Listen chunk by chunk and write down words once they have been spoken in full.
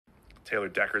Taylor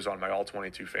Decker's on my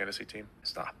All-22 fantasy team.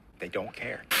 Stop. They don't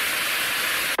care.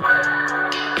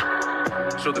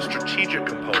 So the strategic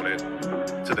component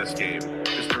to this game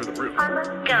is through the roof.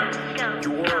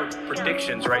 Your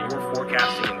predictions, right? Your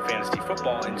forecasting in fantasy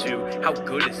football into how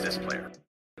good is this player?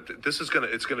 This is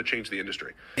it's gonna change the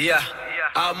industry. Yeah,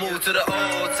 I moved to the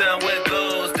old town where it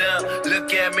goes down.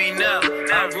 Look at me now.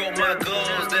 I wrote my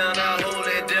goals down. I hold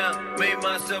it down. Made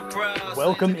myself proud.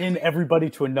 Welcome in, everybody,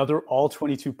 to another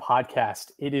All-22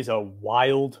 podcast. It is a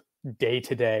wild day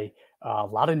today. A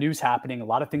lot of news happening, a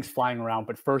lot of things flying around.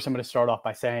 But first, I'm going to start off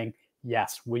by saying,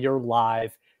 yes, we are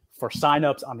live for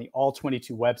signups on the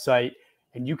All-22 website.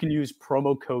 And you can use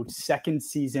promo code second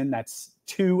season. That's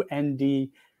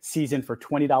 2ND season for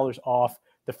 $20 off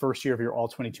the first year of your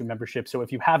All-22 membership. So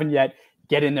if you haven't yet,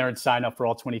 get in there and sign up for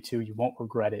All-22. You won't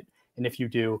regret it. And if you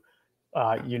do,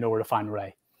 you know where to find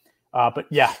Ray. But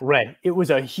yeah, Ray, it was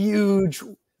a huge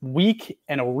week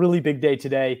and a really big day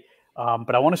today.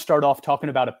 But I want to start off talking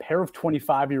about a pair of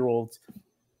 25-year-olds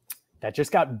that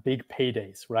just got big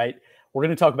paydays, right? We're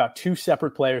going to talk about two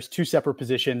separate players, two separate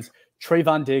positions,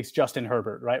 Trevon Diggs, Justin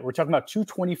Herbert, right? We're talking about two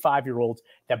 25-year-olds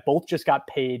that both just got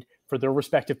paid for their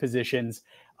respective positions.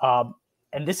 And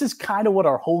this is kind of what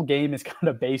our whole game is kind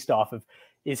of based off of,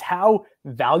 is how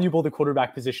valuable the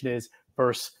quarterback position is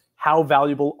versus how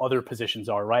valuable other positions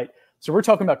are, right? So we're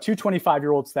talking about two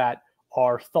 25-year-olds that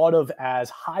are thought of as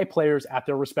high players at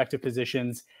their respective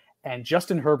positions. And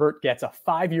Justin Herbert gets a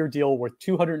 5-year deal worth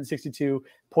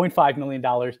 $262.5 million.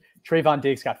 Trevon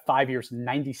Diggs got 5 years,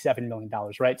 $97 million,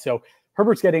 right? So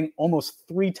Herbert's getting almost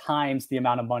 3 times the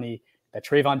amount of money that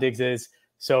Trevon Diggs is.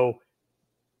 So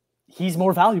he's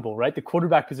more valuable, right? The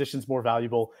quarterback position's more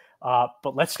valuable.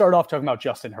 But let's start off talking about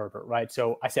Justin Herbert, right?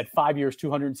 So I said 5 years,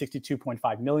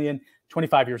 $262.5 million,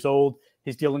 25 years old.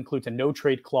 His deal includes a no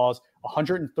trade clause,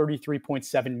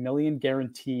 $133.7 million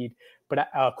guaranteed. But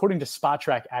according to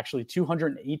SpotTrack, actually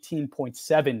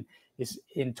 $218.7 is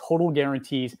in total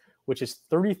guarantees, which is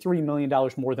 $33 million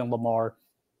more than Lamar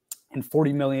and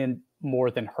 $40 million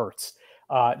more than Hurts.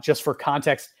 Just for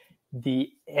context,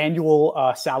 the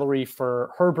annual salary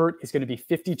for Herbert is going to be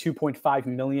 $52.5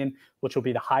 million, which will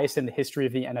be the highest in the history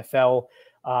of the NFL.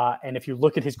 And if you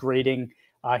look at his grading,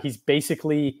 he's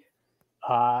basically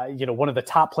one of the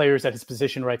top players at his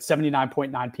position, right?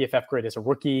 79.9 PFF grade as a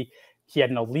rookie. He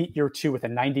had an elite year 2 with a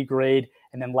 90 grade.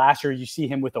 And then last year, you see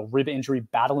him with a rib injury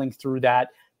battling through that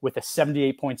with a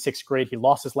 78.6 grade. He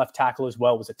lost his left tackle as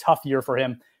well. It was a tough year for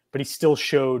him, but he still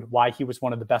showed why he was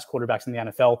one of the best quarterbacks in the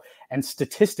NFL. And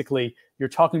statistically, you're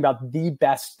talking about the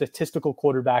best statistical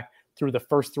quarterback through the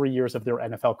first 3 years of their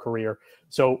NFL career.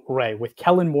 So, Ray, with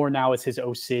Kellen Moore now as his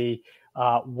OC,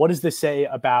 what does this say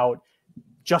about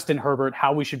Justin Herbert,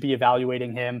 how we should be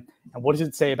evaluating him, and what does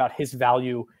it say about his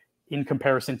value in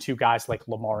comparison to guys like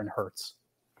Lamar and Hurts?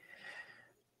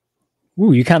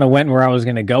 Ooh, you kind of went where I was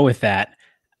going to go with that,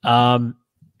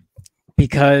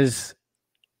 because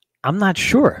I'm not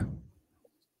sure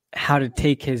how to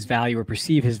take his value or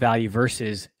perceive his value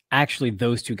versus actually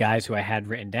those two guys who I had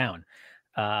written down,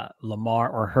 Lamar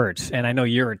or Hurts. And I know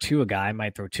you're a Tua guy. I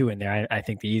might throw Tua in there. I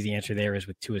think the easy answer there is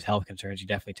with Tua's health concerns, you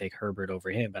definitely take Herbert over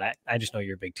him. But I just know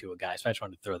you're a big Tua guy, so I just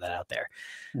wanted to throw that out there.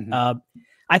 Mm-hmm.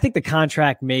 I think the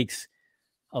contract makes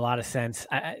a lot of sense.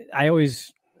 I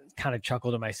always kind of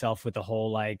chuckle to myself with the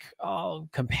whole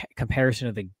comparison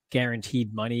of the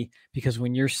guaranteed money, because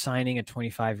when you're signing a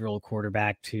 25-year-old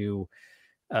quarterback to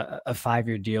a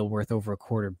 5-year deal worth over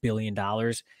 $250 million,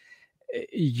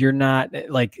 you're not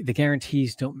like the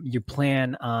guarantees you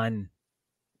plan on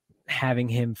having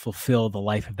him fulfill the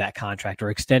life of that contract or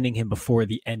extending him before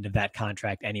the end of that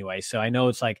contract anyway. So I know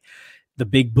it's like the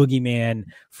big boogeyman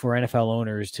for NFL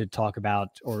owners to talk about,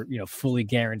 or, fully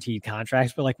guaranteed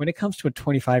contracts. But like when it comes to a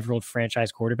 25-year-old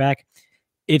franchise quarterback,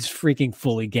 it's freaking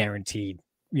fully guaranteed,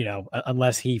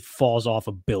 unless he falls off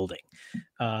a building.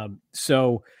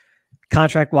 So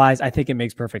contract wise, I think it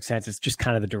makes perfect sense. It's just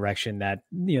kind of the direction that,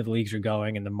 the leagues are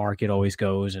going and the market always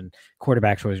goes, and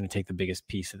quarterbacks are always going to take the biggest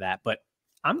piece of that. But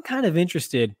I'm kind of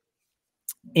interested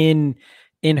in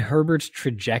Herbert's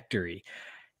trajectory.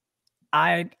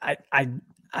 I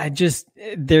just,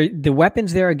 the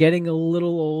weapons there are getting a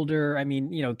little older. I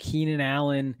mean, Keenan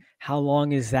Allen, how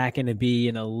long is that going to be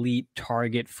an elite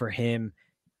target for him?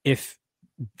 If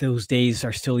those days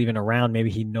are still even around, maybe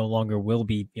he no longer will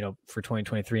be, for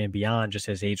 2023 and beyond, just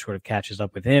as age sort of catches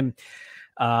up with him.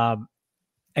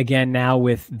 Again, now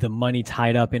with the money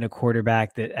tied up in a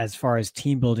quarterback, that as far as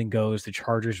team building goes, the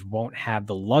Chargers won't have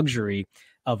the luxury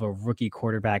of a rookie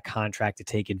quarterback contract to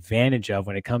take advantage of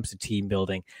when it comes to team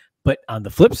building. But on the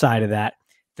flip side of that,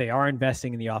 they are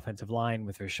investing in the offensive line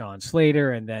with Rashawn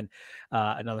Slater and then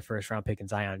another first-round pick in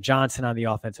Zion Johnson on the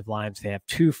offensive line. So they have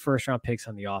 2 first-round picks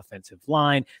on the offensive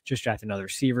line, just draft another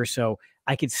receiver. So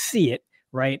I could see it,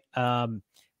 right?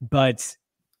 But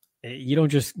you don't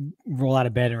just roll out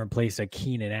of bed and replace a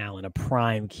Keenan Allen, a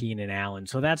prime Keenan Allen.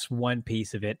 So that's one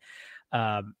piece of it.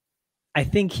 I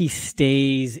think he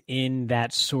stays in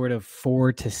that sort of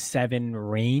 4 to 7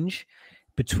 range.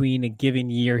 Between a given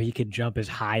year, he could jump as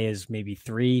high as maybe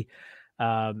 3.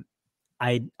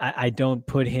 I don't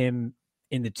put him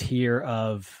in the tier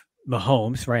of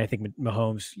Mahomes, right? I think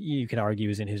Mahomes, you could argue,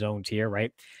 is in his own tier,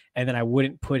 right? And then I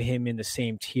wouldn't put him in the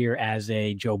same tier as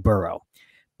a Joe Burrow.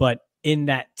 But in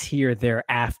that tier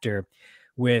thereafter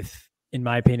with, in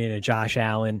my opinion, a Josh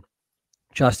Allen,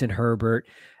 Justin Herbert,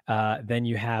 then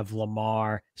you have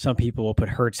Lamar. Some people will put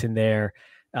Hurts in there.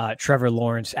 Trevor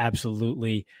Lawrence,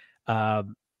 absolutely.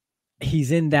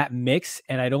 He's in that mix,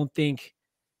 and I don't think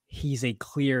he's a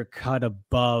clear cut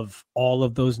above all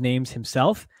of those names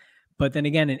himself. But then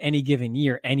again, in any given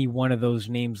year, any one of those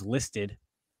names listed,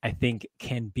 I think,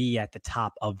 can be at the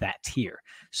top of that tier.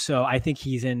 So I think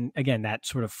he's in, again, that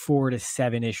sort of 4 to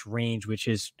 7-ish range, which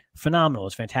is phenomenal.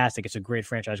 It's fantastic. It's a great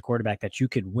franchise quarterback that you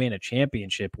could win a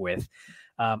championship with.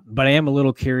 But I am a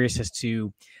little curious as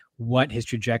to what his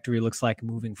trajectory looks like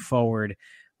moving forward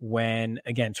when,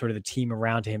 again, sort of the team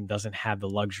around him doesn't have the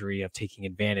luxury of taking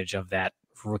advantage of that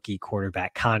rookie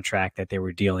quarterback contract that they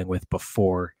were dealing with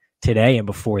before today and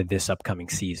before this upcoming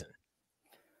season.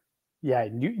 Yeah,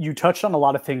 you touched on a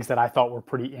lot of things that I thought were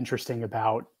pretty interesting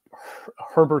about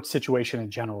Herbert's situation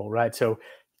in general, right? So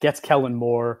gets Kellen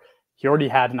Moore. He already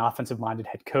had an offensive-minded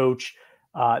head coach.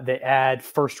 They add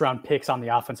first-round picks on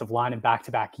the offensive line in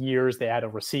back-to-back years. They add a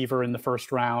receiver in the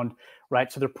first round,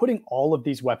 right? So they're putting all of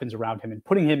these weapons around him and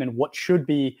putting him in what should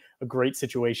be a great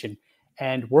situation.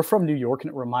 And we're from New York,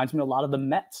 and it reminds me a lot of the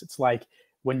Mets. It's like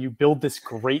when you build this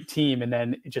great team and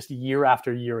then just year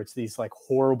after year, it's these like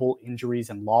horrible injuries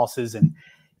and losses, and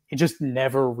it just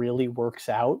never really works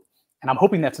out. And I'm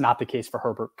hoping that's not the case for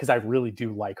Herbert, because I really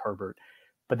do like Herbert.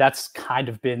 But that's kind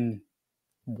of been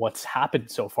what's happened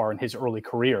so far in his early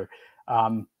career.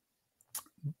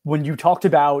 When you talked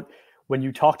about,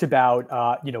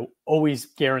 always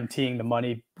guaranteeing the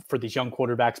money for these young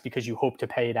quarterbacks because you hope to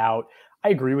pay it out, I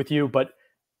agree with you, but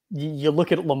you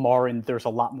look at Lamar and there's a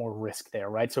lot more risk there,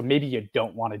 right? So maybe you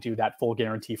don't want to do that full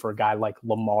guarantee for a guy like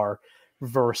Lamar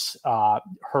versus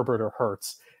Herbert or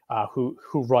Hurts, who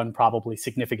run probably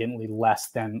significantly less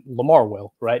than Lamar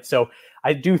will, right? So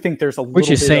I do think there's a little bit, which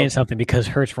is saying something, because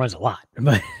Hurts runs a lot,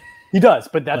 but he does.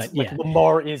 But that's yeah.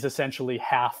 Lamar is essentially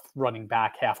half running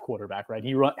back, half quarterback, right?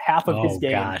 He run half of his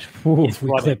game. Gosh. Ooh, is we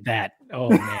running. clip that. Oh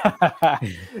man,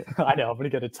 I know I'm going to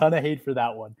get a ton of hate for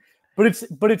that one, but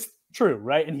it's true,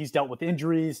 right? And he's dealt with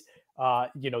injuries.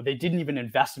 They didn't even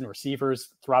invest in receivers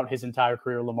throughout his entire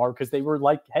career, Lamar, because they were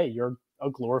like, hey, you're a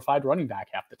glorified running back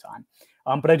half the time.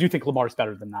 But I do think Lamar's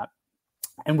better than that.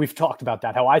 And we've talked about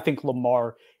that, how I think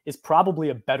Lamar is probably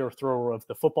a better thrower of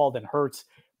the football than Hurts,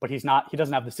 but he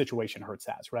doesn't have the situation Hurts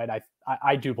has, right?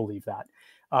 I do believe that.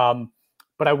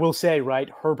 But I will say, right,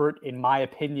 Herbert, in my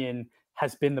opinion,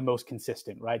 has been the most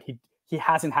consistent, right? He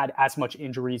hasn't had as much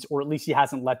injuries, or at least he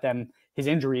hasn't let his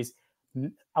injuries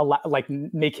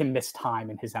make him miss time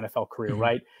in his NFL career, mm-hmm.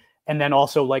 right? And then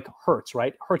also like Hurts,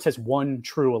 right? Hurts has one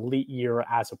true elite year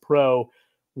as a pro,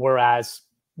 whereas,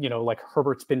 like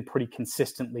Herbert's been pretty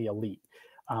consistently elite.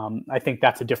 I think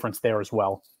that's a difference there as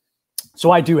well.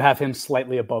 So I do have him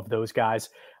slightly above those guys.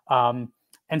 And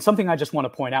something I just want to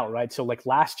point out, right? So like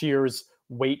last year's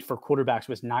weight for quarterbacks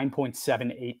was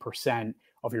 9.78%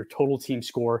 of your total team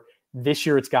score. This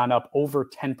year it's gone up over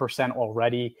 10%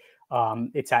 already.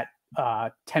 It's at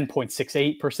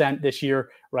 10.68% this year,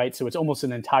 right? So it's almost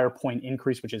an entire point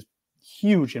increase, which is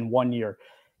huge in 1 year.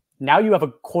 Now you have a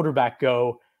quarterback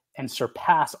go and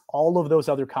surpass all of those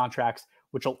other contracts,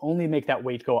 which will only make that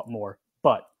weight go up more.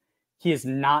 But he is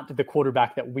not the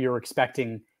quarterback that we are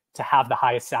expecting to have the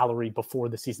highest salary before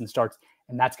the season starts,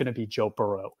 and that's going to be Joe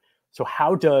Burrow. So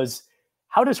how does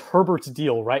Herbert's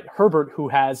deal, right? Herbert, who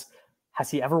has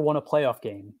he ever won a playoff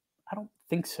game? I don't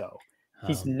think so.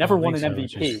 He's never won an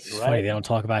MVP, right? Funny, they don't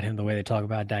talk about him the way they talk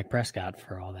about Dak Prescott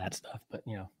for all that stuff, but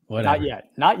whatever.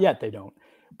 Not yet they don't.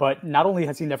 But not only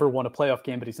has he never won a playoff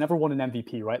game, but he's never won an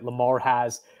MVP, right? Lamar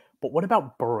has. But what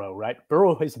about Burrow, right?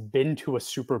 Burrow has been to a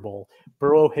Super Bowl.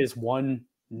 Burrow has won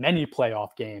many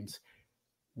playoff games.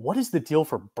 What is the deal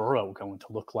for Burrow going to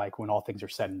look like when all things are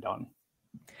said and done?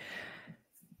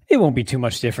 It won't be too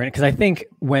much different, because I think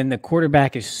when the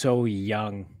quarterback is so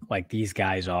young, like these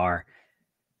guys are,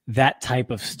 that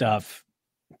type of stuff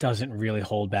doesn't really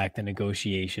hold back the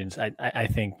negotiations. I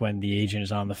think when the agent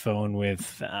is on the phone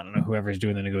with, I don't know, whoever's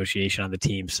doing the negotiation on the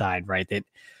team side, right,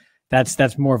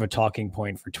 that's more of a talking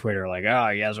point for Twitter. Like, oh,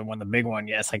 he hasn't won the big one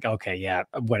yet. It's like, okay, yeah,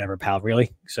 whatever, pal,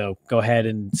 really? So go ahead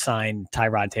and sign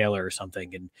Tyrod Taylor or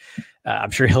something. And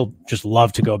I'm sure he'll just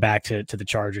love to go back to the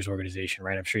Chargers organization,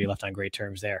 right? I'm sure he left on great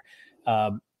terms there.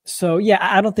 So, yeah,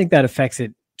 I don't think that affects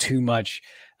it too much.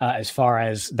 As far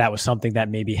as that was something that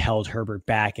maybe held Herbert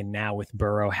back. And now with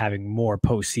Burrow having more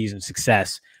postseason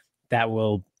success, that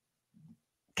will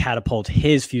catapult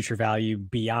his future value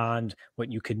beyond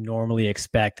what you could normally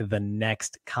expect the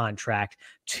next contract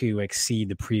to exceed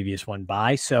the previous one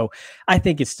by. So I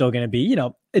think it's still going to be,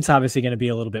 it's obviously going to be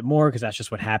a little bit more because that's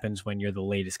just what happens when you're the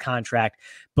latest contract.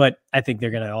 But I think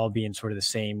they're going to all be in sort of the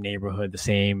same neighborhood, the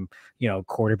same,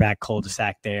 quarterback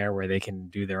cul-de-sac there where they can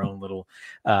do their own little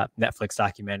Netflix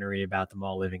documentary about them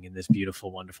all living in this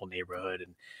beautiful, wonderful neighborhood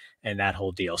and that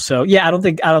whole deal. So yeah, I don't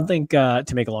think to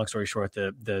make a long story short,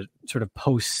 the sort of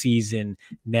postseason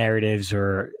narratives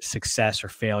or success or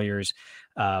failures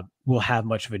will have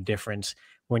much of a difference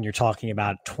when you're talking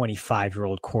about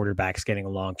 25-year-old quarterbacks getting a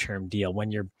long-term deal.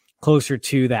 When you're closer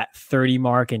to that 30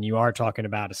 mark and you are talking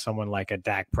about someone like a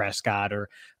Dak Prescott or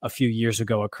a few years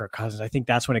ago a Kirk Cousins, I think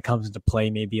that's when it comes into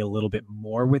play maybe a little bit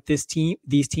more with these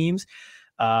teams.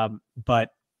 But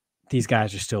these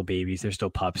guys are still babies. They're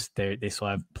still pups. They still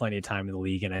have plenty of time in the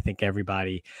league. And I think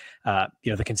everybody,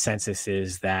 the consensus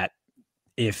is that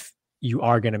if you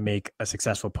are going to make a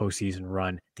successful postseason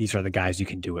run, these are the guys you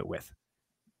can do it with.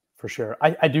 For sure.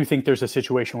 I do think there's a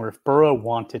situation where if Burrow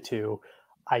wanted to,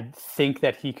 I think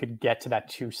that he could get to that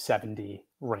 270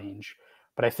 range.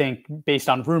 But I think based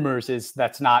on rumors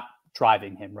that's not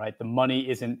driving him, right? The money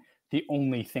isn't the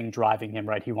only thing driving him,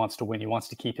 right? He wants to win. He wants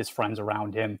to keep his friends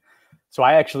around him. So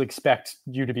I actually expect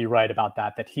you to be right about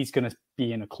that he's going to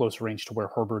be in a close range to where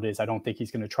Herbert is. I don't think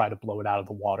he's going to try to blow it out of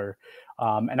the water.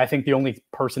 And I think the only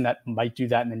person that might do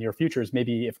that in the near future is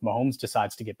maybe if Mahomes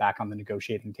decides to get back on the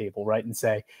negotiating table, right? And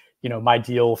say, my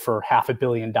deal for $500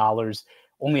 million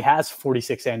only has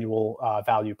 46 annual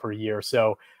value per year.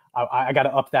 So I got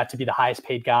to up that to be the highest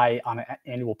paid guy on an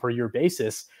annual per year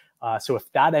basis. So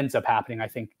if that ends up happening, I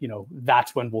think,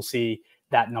 that's when we'll see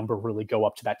that number really go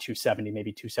up to that 270,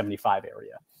 maybe 275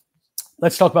 area.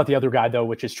 Let's talk about the other guy, though,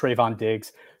 which is Trevon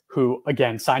Diggs, who,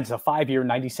 again, signs a 5-year,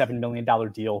 $97 million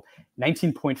deal,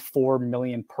 $19.4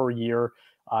 million per year,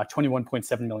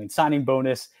 $21.7 million signing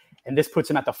bonus. And this puts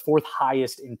him at the fourth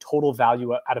highest in total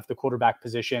value out of the quarterback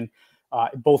position,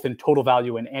 both in total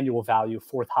value and annual value,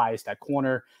 fourth highest at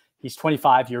corner. He's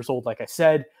 25 years old, like I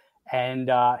said, and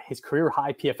his career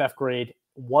high PFF grade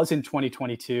was in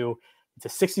 2022.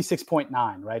 It's a 66.9,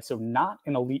 right? So not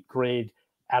an elite grade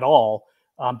at all,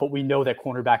 but we know that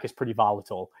cornerback is pretty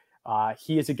volatile.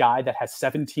 He is a guy that has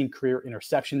 17 career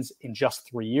interceptions in just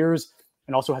 3 years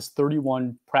and also has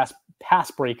 31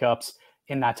 pass breakups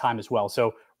in that time as well.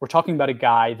 So we're talking about a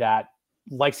guy that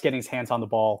likes getting his hands on the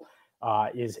ball,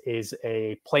 is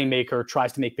a playmaker,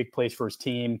 tries to make big plays for his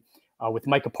team. With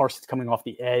Micah Parsons coming off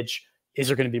the edge, is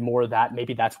there going to be more of that?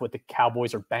 Maybe that's what the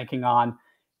Cowboys are banking on.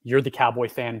 You're the Cowboy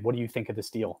fan. What do you think of this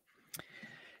deal?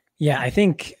 Yeah, I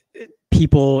think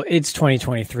it's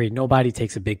 2023. Nobody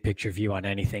takes a big picture view on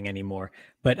anything anymore.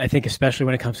 But I think especially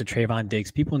when it comes to Trevon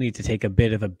Diggs, people need to take a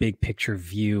bit of a big picture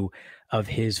view of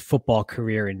his football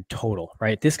career in total,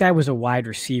 right? This guy was a wide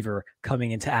receiver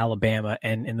coming into Alabama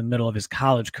and in the middle of his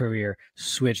college career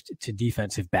switched to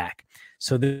defensive back.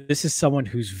 So this is someone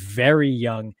who's very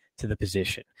young to the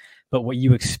position. But what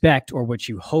you expect or what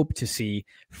you hope to see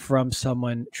from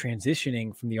someone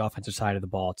transitioning from the offensive side of the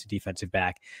ball to defensive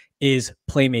back is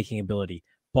playmaking ability,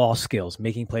 ball skills,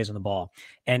 making plays on the ball.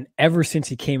 And ever since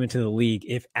he came into the league,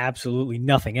 if absolutely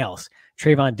nothing else,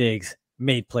 Trevon Diggs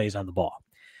made plays on the ball.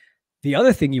 The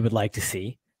other thing you would like to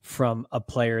see from a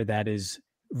player that is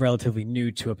relatively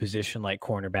new to a position like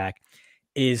cornerback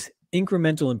is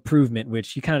incremental improvement,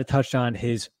 which you kind of touched on.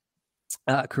 His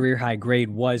career high grade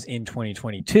was in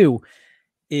 2022,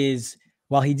 is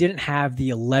while he didn't have the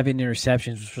 11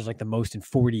 interceptions, which was like the most in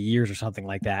 40 years or something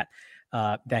like that,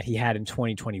 that he had in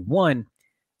 2021,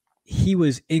 he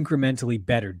was incrementally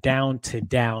better down to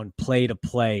down, play to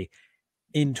play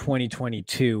in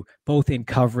 2022, both in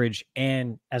coverage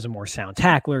and as a more sound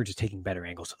tackler, just taking better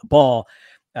angles of the ball,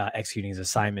 executing his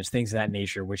assignments, things of that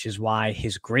nature, which is why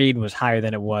his grade was higher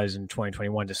than it was in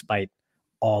 2021, despite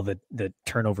all the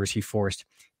turnovers he forced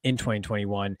in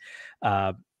 2021.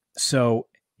 So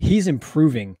he's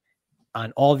improving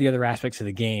on all the other aspects of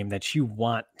the game that you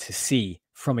want to see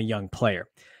from a young player.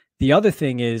 The other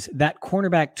thing is that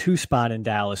cornerback 2 spot in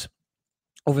Dallas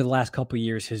over the last couple of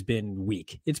years has been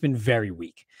weak. It's been very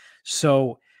weak.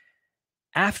 So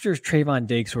after Trevon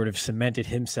Diggs sort of cemented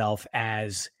himself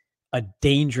as a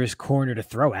dangerous corner to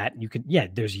throw at,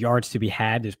 there's yards to be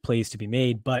had, there's plays to be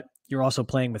made, but you're also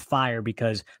playing with fire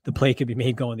because the play could be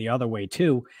made going the other way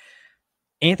too.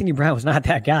 Anthony Brown was not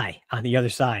that guy on the other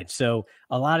side. So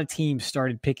a lot of teams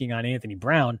started picking on Anthony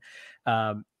Brown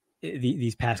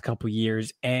these past couple of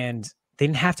years, and they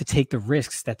didn't have to take the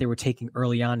risks that they were taking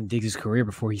early on in Diggs' career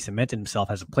before he cemented himself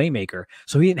as a playmaker.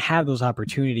 So he didn't have those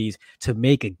opportunities to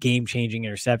make a game-changing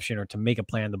interception or to make a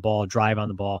play on the ball, drive on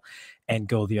the ball, and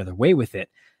go the other way with it.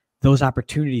 Those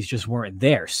opportunities just weren't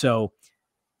there. So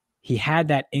he had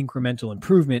that incremental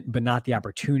improvement, but not the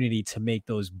opportunity to make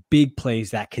those big plays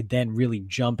that could then really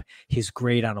jump his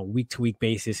grade on a week-to-week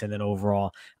basis and then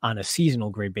overall on a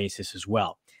seasonal grade basis as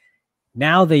well.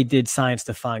 Now they did sign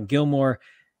Stephon Gilmore.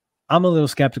 I'm a little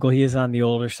skeptical. He is on the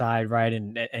older side, right?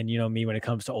 And you know me when it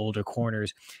comes to older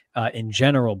corners in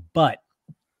general. But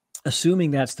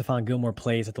assuming that Stephon Gilmore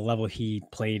plays at the level he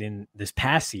played in this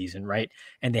past season, right?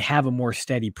 And they have a more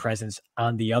steady presence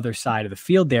on the other side of the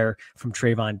field there from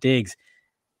Trevon Diggs,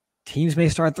 teams may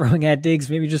start throwing at Diggs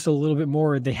maybe just a little bit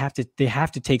more. They have to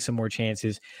take some more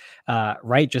chances,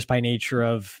 right? Just by nature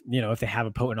of, you know, if they have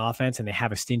a potent offense and they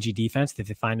have a stingy defense, if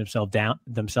they find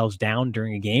themselves down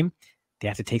during a game, they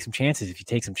have to take some chances. If you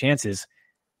take some chances,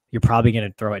 you're probably going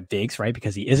to throw at Diggs, right?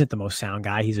 Because he isn't the most sound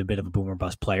guy. He's a bit of a boomer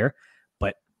bust player,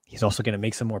 but he's also going to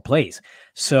make some more plays.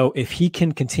 So if he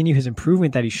can continue his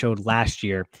improvement that he showed last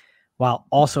year, while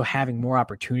also having more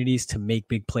opportunities to make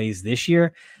big plays this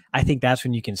year, I think that's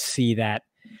when you can see that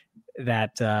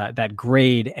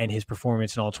grade and his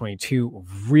performance in All-22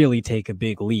 really take a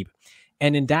big leap.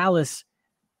 And in Dallas,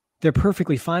 they're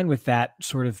perfectly fine with that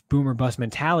sort of boomer bust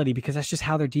mentality because that's just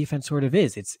how their defense sort of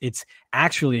is. It's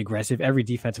actually aggressive. Every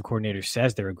defensive coordinator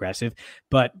says they're aggressive,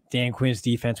 but Dan Quinn's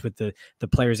defense with the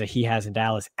players that he has in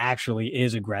Dallas actually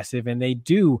is aggressive, and they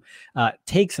do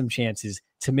take some chances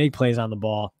to make plays on the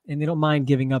ball, and they don't mind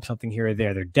giving up something here or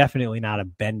there. They're definitely not a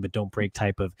bend but don't break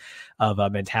type of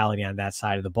mentality on that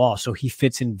side of the ball. So he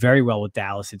fits in very well with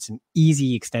Dallas. It's an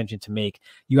easy extension to make.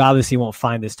 You obviously won't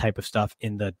find this type of stuff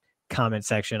in the comment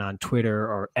section on Twitter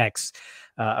or X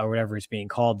or whatever it's being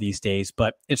called these days,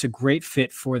 but it's a great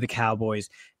fit for the Cowboys.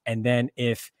 And then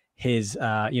if his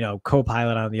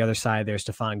co-pilot on the other side there,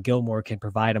 Stephon Gilmore, can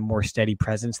provide a more steady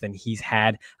presence than he's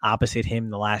had opposite him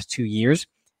in the last 2 years,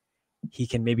 he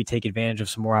can maybe take advantage of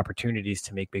some more opportunities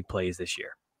to make big plays this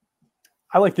year.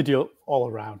 I like the deal all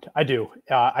around. I do.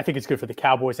 I think it's good for the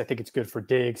Cowboys. I think it's good for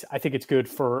Diggs. I think it's good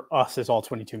for us as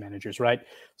All-22 managers, right?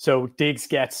 So Diggs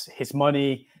gets his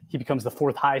money. He becomes the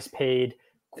fourth highest paid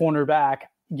cornerback.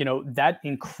 You know, that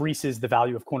increases the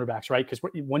value of cornerbacks, right? Because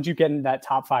once you get in that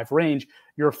top 5 range,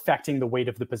 you're affecting the weight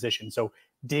of the position. So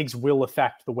Diggs will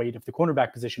affect the weight of the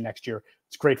cornerback position next year.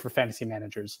 It's great for fantasy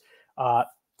managers.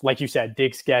 Like you said,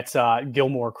 Diggs gets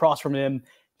Gilmore across from him.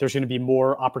 There's going to be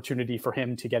more opportunity for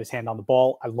him to get his hand on the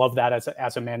ball. I love that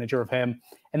as a manager of him.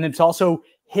 And then it's also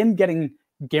him getting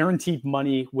guaranteed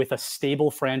money with a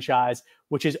stable franchise,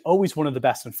 which is always one of the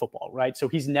best in football, right? So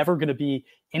he's never going to be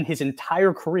in his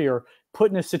entire career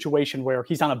put in a situation where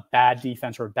he's on a bad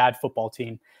defense or a bad football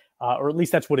team, or at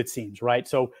least that's what it seems, right?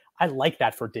 So I like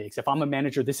that for Diggs. If I'm a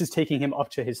manager, this is taking him up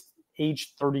to his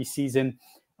age 30 season.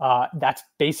 That's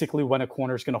basically when a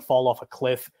corner is going to fall off a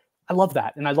cliff. I love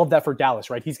that. And I love that for Dallas,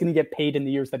 right? He's going to get paid in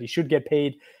the years that he should get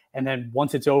paid. And then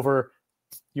once it's over,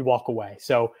 you walk away.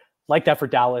 So like that for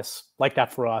Dallas, like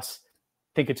that for us.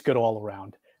 Think it's good all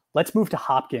around. Let's move to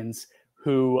Hopkins,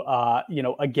 who,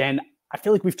 again, I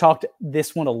feel like we've talked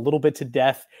this one a little bit to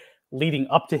death leading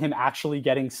up to him actually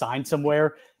getting signed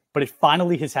somewhere, but it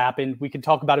finally has happened. We can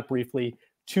talk about it briefly.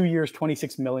 2 years,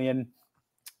 $26 million.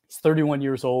 He's 31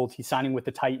 years old. He's signing with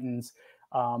the Titans.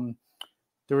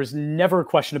 There was never a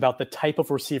question about the type of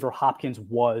receiver Hopkins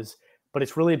was, but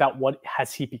it's really about what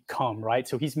has he become, right?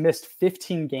 So he's missed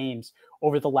 15 games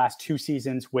over the last 2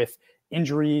 seasons with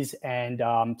injuries and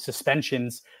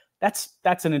suspensions.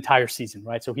 That's an entire season,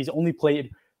 right? So he's only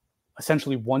played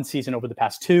essentially 1 season over the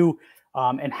past 2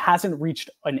 and hasn't reached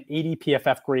an 80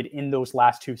 PFF grade in those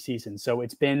last 2 seasons. So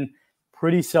it's been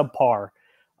pretty subpar.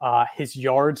 His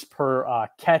yards per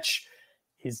catch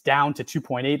is down to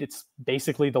 2.8. It's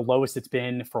basically the lowest it's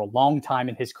been for a long time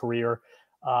in his career.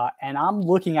 And I'm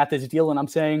looking at this deal and I'm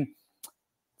saying,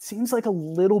 seems like a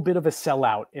little bit of a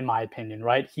sellout in my opinion,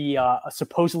 right? He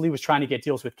supposedly was trying to get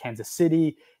deals with Kansas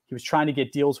City. He was trying to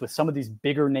get deals with some of these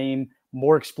bigger name,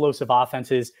 more explosive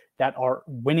offenses that are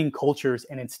winning cultures.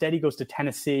 And instead he goes to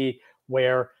Tennessee,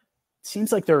 where it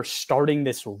seems like they're starting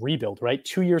this rebuild, right?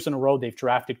 2 years in a row, they've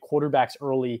drafted quarterbacks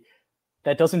early,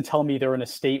 that doesn't tell me they're in a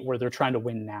state where they're trying to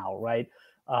win now, right?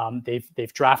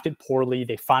 They've drafted poorly.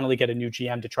 They finally get a new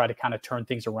GM to try to kind of turn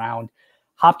things around.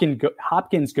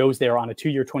 Hopkins goes there on a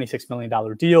 2-year, $26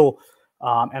 million deal.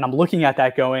 And I'm looking at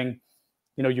that going,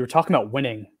 you were talking about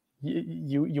winning.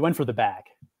 You went for the bag.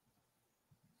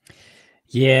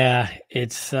 Yeah,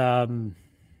 it's. Do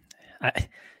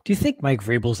you think Mike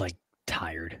Vrabel's like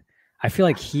tired? I feel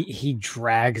like he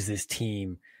drags this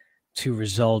team to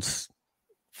results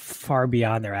far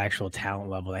beyond their actual talent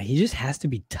level. He just has to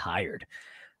be tired.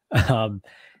 And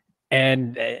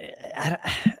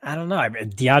I don't know.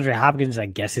 DeAndre Hopkins, I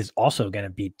guess, is also going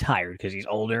to be tired because he's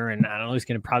older, and I don't know. He's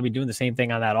going to probably be doing the same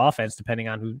thing on that offense, depending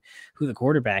on who the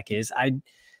quarterback is.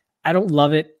 I don't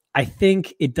love it. I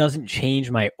think it doesn't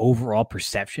change my overall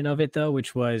perception of it, though,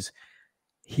 which was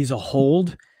he's a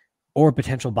hold or a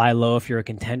potential buy low if you're a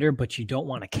contender, but you don't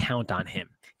want to count on him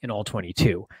in all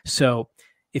 22. So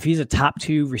if he's a top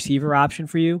 2 receiver option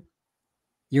for you,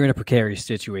 you're in a precarious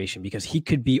situation because he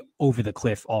could be over the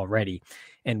cliff already.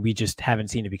 And we just haven't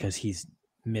seen it because he's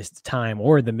missed time,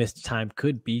 or the missed time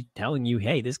could be telling you,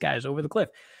 hey, this guy's over the cliff.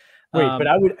 Wait, but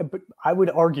I would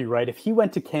argue, right? If he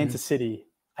went to Kansas City,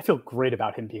 I feel great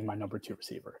about him being my number 2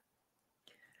 receiver.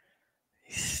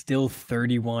 He's still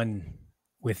 31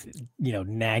 with,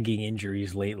 nagging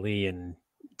injuries lately, and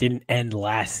didn't end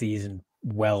last season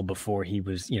well before he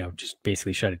was, just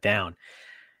basically shut it down.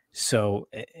 So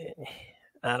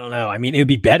I don't know. I mean, it'd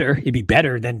be better. It'd be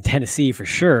better than Tennessee for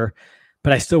sure,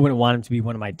 but I still wouldn't want him to be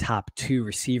one of my top 2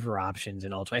 receiver options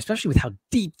in all 20, especially with how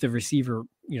deep the receiver,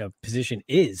 position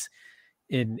is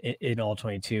in all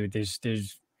 22. There's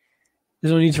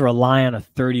no need to rely on a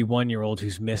 31-year-old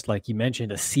who's missed, like you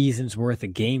mentioned, a season's worth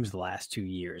of games the last 2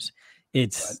 years.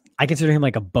 I consider him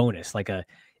like a bonus,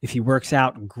 if he works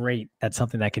out, great. That's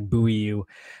something that can buoy you.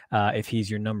 If he's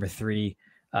your number 3,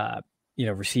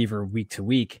 receiver week to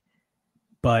week.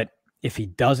 But if he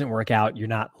doesn't work out, you're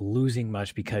not losing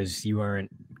much because you aren't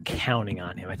counting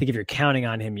on him. I think if you're counting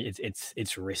on him,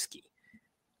 it's risky.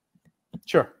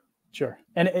 Sure.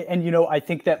 And I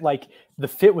think that the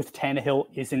fit with Tannehill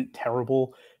isn't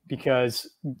terrible because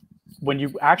when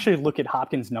you actually look at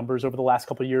Hopkins' numbers over the last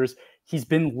couple of years, he's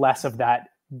been less of that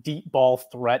deep ball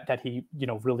threat that he,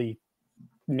 really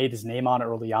made his name on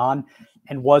early on,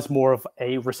 and was more of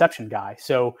a reception guy.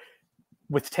 So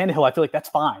with Tannehill, I feel like that's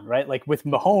fine, right? Like with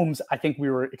Mahomes, I think we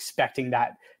were expecting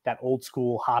that old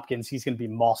school Hopkins, he's going to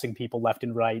be mossing people left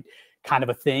and right kind of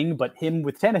a thing. But him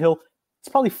with Tannehill, it's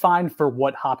probably fine for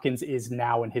what Hopkins is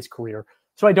now in his career.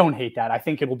 So I don't hate that. I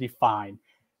think it'll be fine.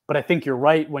 But I think you're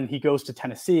right. When he goes to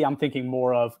Tennessee, I'm thinking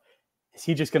more of, is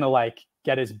he just going to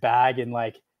get his bag, and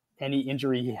any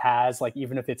injury he has,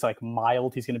 even if it's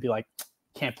mild, he's going to be like,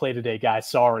 can't play today, guys.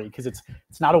 Sorry. Because it's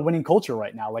not a winning culture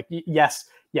right now. Yes,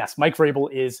 Mike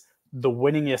Vrabel is the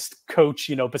winningest coach,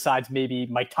 besides maybe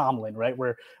Mike Tomlin, right?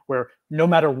 Where no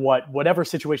matter whatever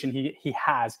situation he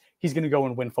has, he's going to go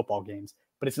and win football games.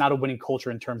 But it's not a winning culture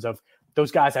in terms of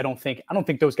those guys. I don't think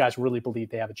those guys really believe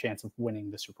they have a chance of winning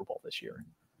the Super Bowl this year.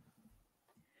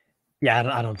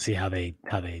 Yeah, I don't see how they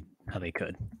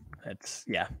could. That's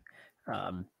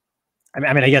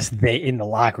I guess they in the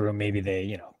locker room, maybe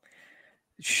they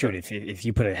should. If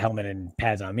you put a helmet and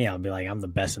pads on me, I'll be like, I'm the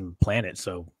best on the planet.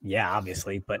 So yeah,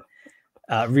 obviously, but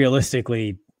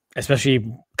realistically,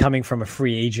 especially coming from a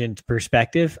free agent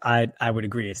perspective, I would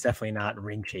agree. It's definitely not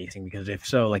ring chasing, because if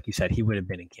so, like you said, he would have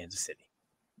been in Kansas City.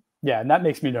 Yeah, and that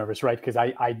makes me nervous, right? Because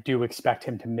I do expect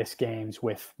him to miss games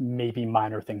with maybe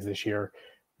minor things this year.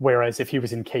 Whereas if he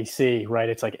was in KC, right,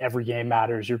 it's every game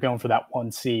matters. You're going for that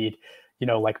 1 seed.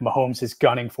 Mahomes is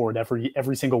gunning for it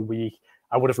every single week.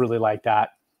 I would have really liked that.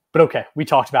 But okay, we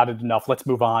talked about it enough. Let's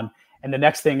move on. And the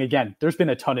next thing, again, there's been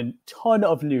a ton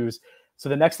of news. So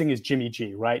the next thing is Jimmy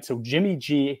G, right? So Jimmy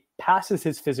G passes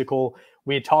his physical.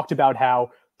 We had talked about how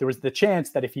there was the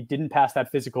chance that if he didn't pass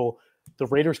that physical, the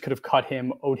Raiders could have cut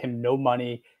him, owed him no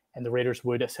money, and the Raiders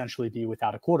would essentially be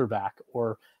without a quarterback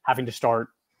or having to start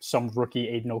some rookie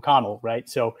Aiden O'Connell, right?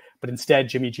 So, but instead,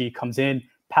 Jimmy G comes in,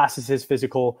 passes his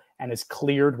physical, and is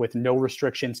cleared with no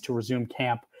restrictions to resume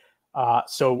camp.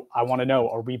 So I want to know,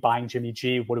 are we buying Jimmy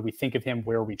G? What do we think of him?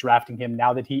 Where are we drafting him?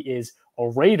 Now that he is a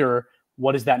Raider,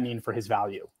 what does that mean for his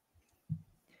value?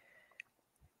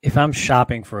 If I'm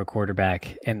shopping for a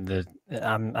quarterback and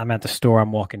I'm at the store,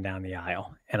 I'm walking down the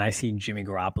aisle and I see Jimmy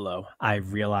Garoppolo, I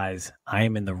realize I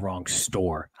am in the wrong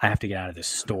store. I have to get out of this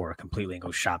store completely and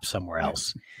go shop somewhere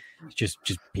else. Just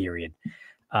period.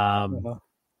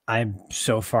 I'm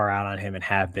so far out on him and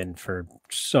have been for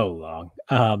so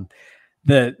long.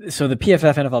 The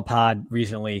PFF NFL pod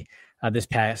recently, this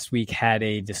past week, had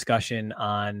a discussion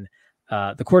on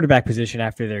The quarterback position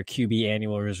after their QB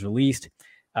annual was released,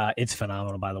 it's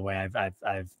phenomenal, by the way.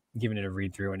 I've given it a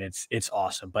read through, and it's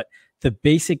awesome. But the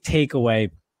basic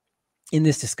takeaway in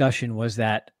this discussion was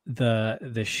that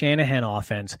the Shanahan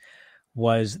offense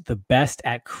was the best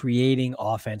at creating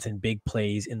offense and big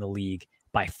plays in the league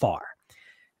by far.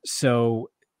 So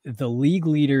the league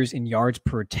leaders in yards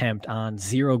per attempt on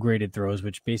 0 graded throws,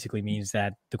 which basically means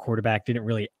that the quarterback didn't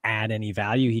really add any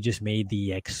value. He just made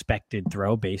the expected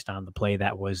throw based on the play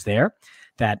that was there,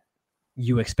 that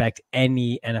you expect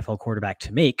any NFL quarterback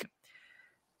to make,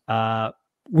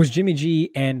 was Jimmy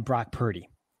G and Brock Purdy.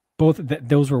 Both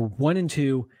those were 1 and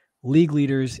 2 league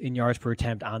leaders in yards per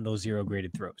attempt on those 0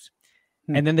 graded throws.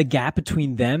 And then the gap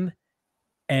between them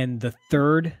and the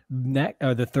third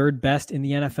best in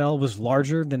the NFL was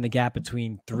larger than the gap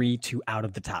between 3 to out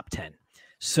of the top 10.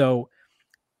 So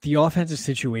the offensive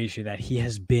situation that he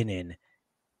has been in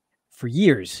for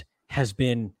years has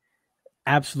been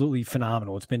absolutely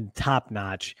phenomenal. It's been top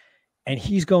notch. And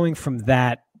he's going from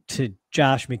that to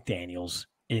Josh McDaniels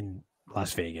in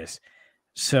Las Vegas.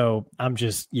 So I'm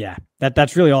just,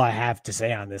 that's really all I have to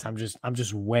say on this. I'm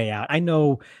just way out. I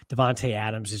know Devontae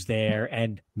Adams is there,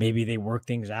 and maybe they work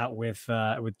things out with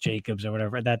Jacobs or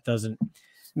whatever. That doesn't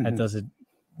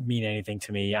mean anything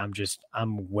to me.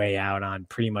 I'm way out on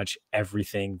pretty much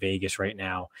everything Vegas right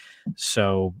now.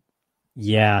 So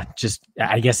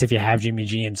I guess if you have Jimmy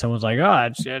G and someone's like, oh,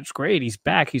 it's great, he's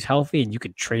back, he's healthy, and you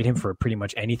could trade him for pretty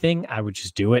much anything, I would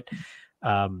just do it.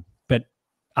 But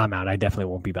I'm out. I definitely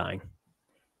won't be buying.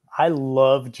 I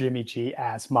love Jimmy G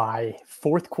as my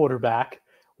 4th quarterback,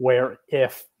 where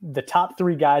if the top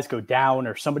 3 guys go down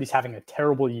or somebody's having a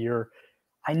terrible year,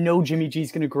 I know Jimmy G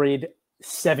is going to grade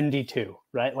 72,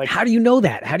 right? Like, how do you know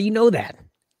that?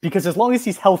 Because as long as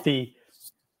he's healthy,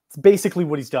 it's basically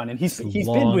what he's done. And he's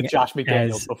been with Josh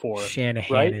McDaniels before.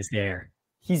 Shanahan right? is there.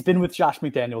 He's been with Josh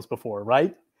McDaniels before,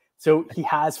 right? So he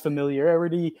has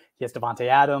familiarity. He has Devontae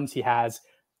Adams. He has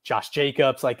Josh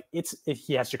Jacobs. Like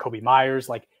he has Jacoby Myers.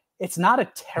 Like, it's not a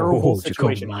terrible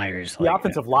situation. Myers, the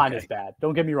offensive line is bad.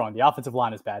 Don't get me wrong. The offensive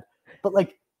line is bad. But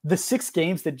like the 6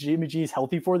 games that Jimmy G is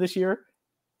healthy for this year,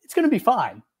 it's going to be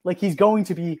fine. Like, he's going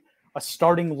to be a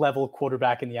starting level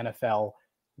quarterback in the NFL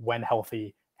when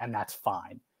healthy, and that's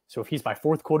fine. So if he's my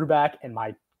 4th quarterback and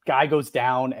my guy goes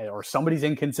down or somebody's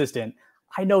inconsistent,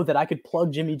 I know that I could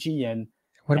plug Jimmy G in.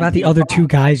 What about the other 2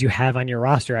 guys you have on your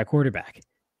roster at quarterback?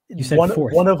 You said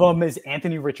 4th. One of them is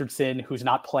Anthony Richardson, who's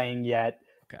not playing yet.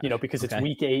 Because it's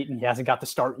week 8 and he hasn't got the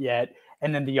start yet.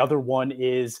 And then the other one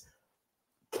is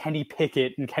Kenny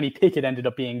Pickett, and Kenny Pickett ended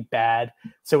up being bad.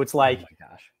 So it's like,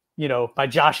 by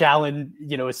Josh Allen,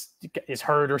 is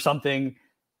hurt or something.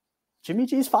 Jimmy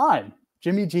G is fine.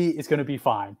 Jimmy G is going to be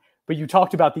fine. But you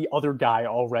talked about the other guy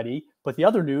already. But the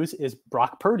other news is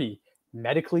Brock Purdy,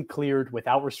 medically cleared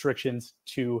without restrictions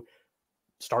to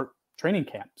start training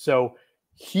camp. So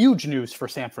huge news for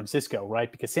San Francisco, right?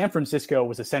 Because San Francisco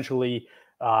was essentially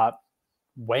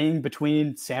weighing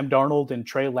between Sam Darnold and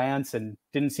Trey Lance and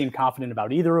didn't seem confident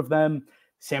about either of them.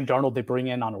 Sam Darnold, they bring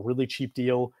in on a really cheap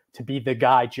deal to be the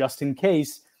guy just in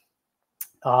case.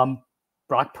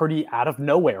 Brock Purdy out of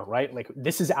nowhere, right? Like,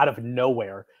 this is out of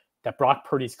nowhere that Brock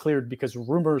Purdy's cleared, because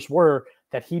rumors were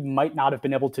that he might not have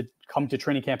been able to come to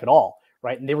training camp at all,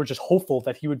 right? And they were just hopeful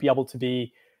that he would be able to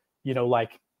be,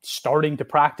 starting to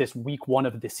practice week 1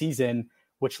 of the season,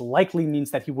 which likely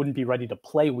means that he wouldn't be ready to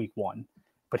play week 1.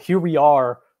 But here we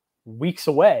are weeks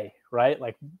away, right?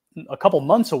 Like a couple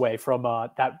months away from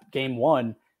that game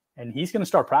 1, and he's going to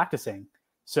start practicing.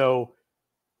 So,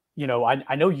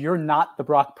 I know you're not the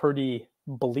Brock Purdy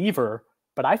believer,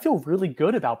 but I feel really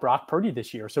good about Brock Purdy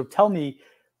this year. So tell me,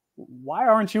 why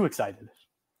aren't you excited?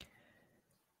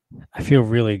 I feel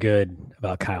really good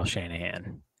about Kyle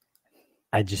Shanahan.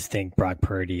 I just think Brock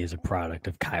Purdy is a product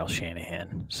of Kyle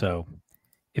Shanahan. So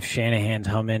if Shanahan's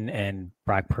humming and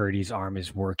Brock Purdy's arm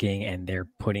is working and they're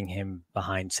putting him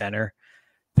behind center,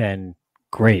 then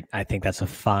great. I think that's a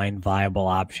fine, viable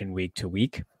option week to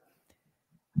week.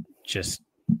 Just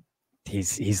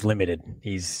he's limited.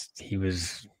 Was he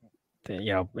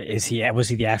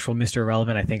the actual Mr.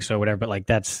 Irrelevant? I think so, whatever. But like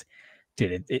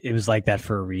it was like that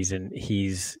for a reason.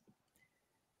 He's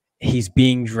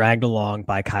being dragged along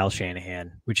by Kyle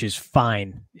Shanahan, which is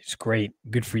fine. It's great.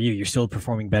 Good for you. You're still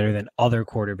performing better than other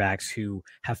quarterbacks who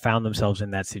have found themselves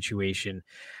in that situation.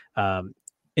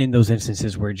 In those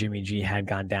instances where Jimmy G had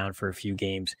gone down for a few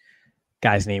games,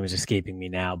 guy's name is escaping me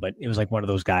now, but it was like one of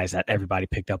those guys that everybody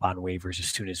picked up on waivers as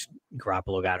soon as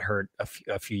Garoppolo got hurt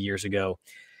a few years ago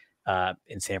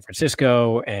in San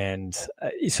Francisco. And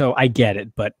so I get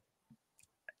it, but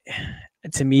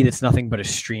to me, that's nothing but a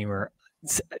streamer.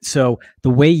 So the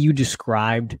way you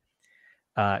described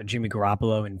Jimmy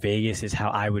Garoppolo in Vegas is how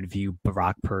I would view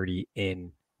Brock Purdy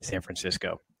in San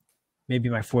Francisco. Maybe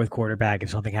my fourth quarterback, if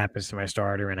something happens to my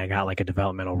starter and I got like a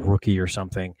developmental rookie or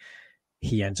something,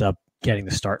 he ends up getting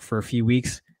the start for a few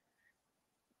weeks.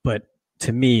 But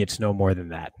to me, it's no more than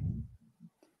that.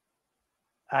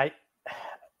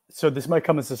 So this might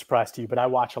come as a surprise to you, but I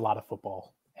watch a lot of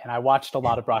football, and I watched a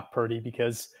lot of Brock Purdy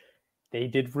because they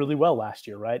did really well last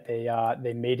year, right?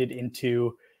 They made it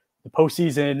into the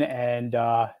postseason, and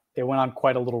they went on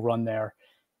quite a little run there.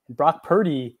 And Brock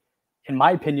Purdy, in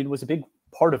my opinion, was a big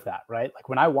part of that, right? Like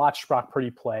when I watched Brock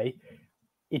Purdy play,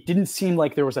 it didn't seem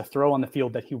like there was a throw on the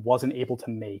field that he wasn't able to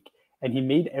make, and he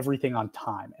made everything on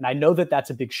time. And I know that that's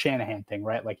a big Shanahan thing,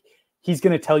 right? Like he's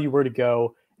going to tell you where to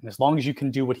go, and as long as you can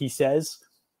do what he says,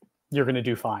 you're going to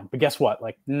do fine. But guess what?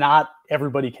 Like not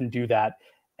everybody can do that.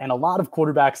 And a lot of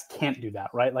quarterbacks can't do that,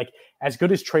 right? Like as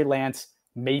good as Trey Lance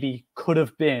maybe could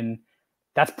have been,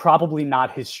 that's probably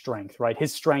not his strength, right?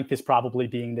 His strength is probably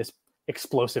being this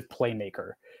explosive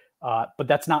playmaker. But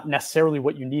that's not necessarily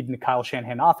what you need in the Kyle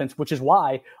Shanahan offense, which is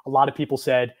why a lot of people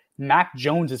said Mac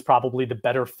Jones is probably the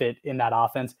better fit in that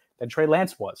offense than Trey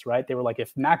Lance was, right? They were like,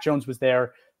 if Mac Jones was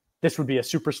there, this would be a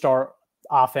superstar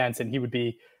offense and he would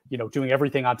be, doing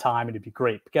everything on time and it'd be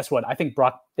great. But guess what? I think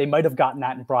they might have gotten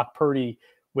that in Brock Purdy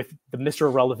with the Mr.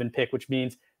 Irrelevant pick, which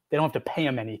means they don't have to pay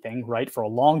him anything, right, for a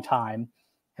long time.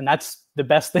 And that's the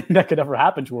best thing that could ever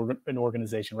happen to an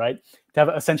organization, right? To have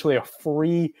essentially a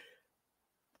free,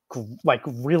 like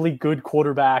really good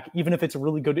quarterback, even if it's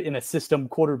really good in a system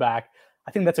quarterback,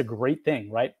 I think that's a great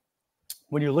thing, right?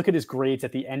 When you look at his grades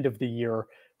at the end of the year,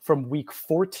 from week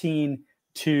 14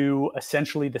 to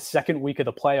essentially the second week of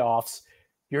the playoffs,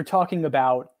 you're talking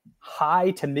about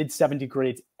high to mid 70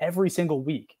 grades every single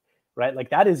week, right? Like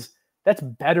that's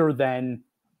better than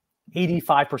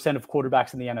 85% of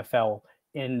quarterbacks in the NFL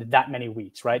in that many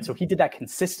weeks, right? So he did that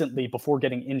consistently before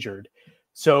getting injured.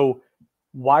 So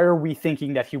why are we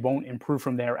thinking that he won't improve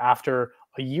from there after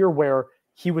a year where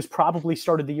he was probably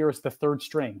started the year as the third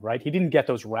string, right? He didn't get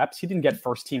those reps. He didn't get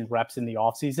first team reps in the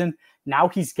offseason. Now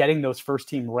he's getting those first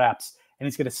team reps and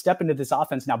he's going to step into this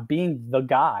offense now being the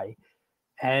guy.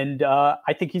 And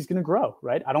I think he's going to grow,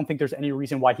 right? I don't think there's any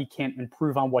reason why he can't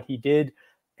improve on what he did.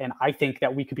 And I think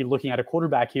that we could be looking at a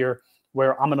quarterback here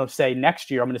where I'm going to say next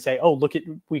year, I'm going to say, oh, look at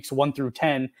weeks 1 through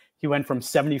 10. He went from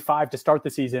 75 to start the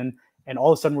season. And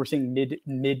all of a sudden we're seeing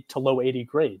mid to low 80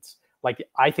 grades. Like,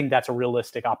 I think that's a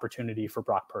realistic opportunity for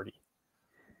Brock Purdy.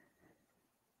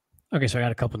 Okay, so I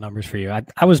got a couple numbers for you.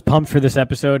 I was pumped for this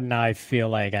episode, and now I feel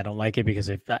like I don't like it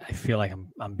because I feel like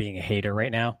I'm being a hater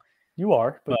right now. You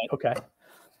are, but okay.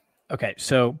 Okay,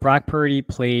 so Brock Purdy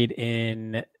played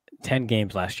in 10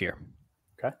 games last year.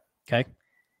 Okay.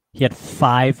 He had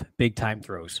 5 big-time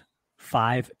throws.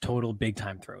 5 total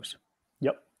big-time throws.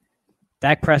 Yep.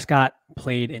 Dak Prescott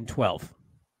played in 12.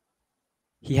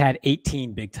 He had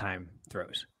 18 big-time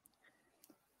throws.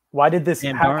 Why did this?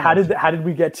 How did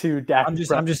we get to Dak? I'm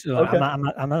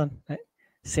not.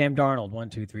 Sam Darnold, 1,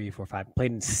 2, 3, 4, 5,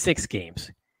 played in 6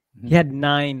 games. Mm-hmm. He had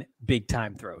 9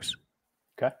 big-time throws.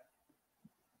 Okay.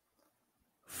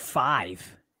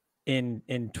 5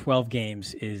 in 12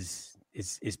 games is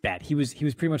bad. He was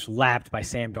pretty much lapped by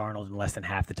Sam Darnold in less than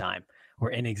half the time,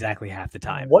 or in exactly half the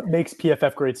time. What makes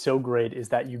PFF grades so great is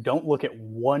that you don't look at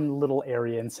one little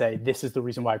area and say, this is the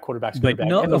reason why a quarterback's good. But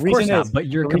no, of course not. But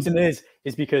the reason is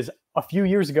because a few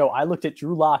years ago, I looked at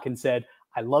Drew Lock and said,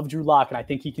 I love Drew Lock and I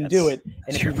think he can do it.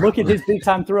 And if you look at his big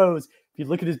time throws,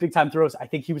 I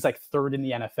think he was like 3rd in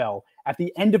the NFL. At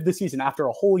the end of the season, after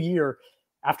a whole year,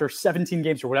 after 17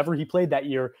 games or whatever he played that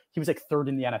year, he was like 3rd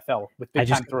in the NFL with big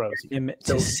time throws.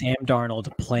 To Sam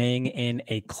Darnold playing in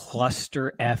a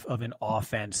cluster F of an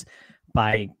offense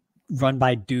run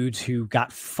by dudes who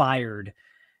got fired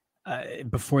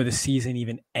before the season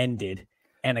even ended,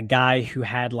 and a guy who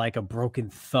had like a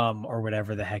broken thumb or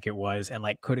whatever the heck it was, and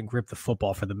like couldn't grip the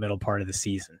football for the middle part of the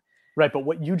season. Right, but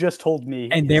what you just told me,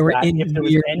 and they were in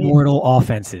weird mortal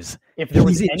offenses. If there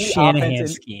was any Shanahan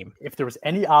scheme, if there was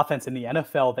any offense in the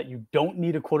NFL that you don't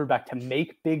need a quarterback to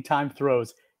make big time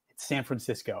throws, it's San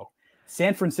Francisco.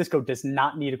 San Francisco does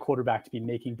not need a quarterback to be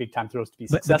making big time throws to be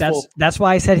successful. But that's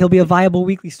why I said he'll be a viable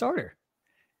weekly starter.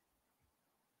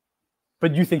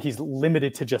 But you think he's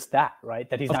limited to just that, right?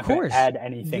 That he's not going to add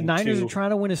anything. The Niners are trying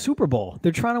to win a Super Bowl.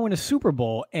 They're trying to win a Super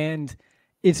Bowl, and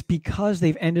it's because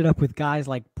they've ended up with guys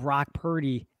like Brock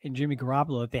Purdy and Jimmy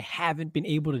Garoppolo that they haven't been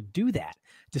able to do that,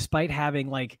 despite having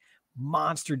like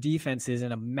monster defenses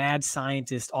and a mad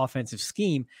scientist offensive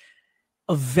scheme.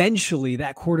 Eventually,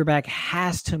 that quarterback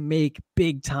has to make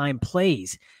big time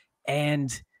plays.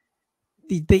 And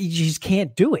He just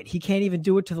can't do it. He can't even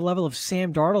do it to the level of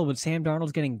Sam Darnold when Sam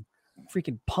Darnold's getting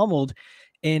freaking pummeled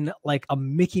in like a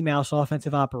Mickey Mouse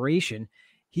offensive operation.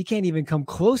 He can't even come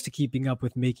close to keeping up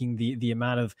with making the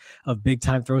amount of big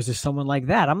time throws to someone like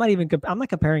that. I'm not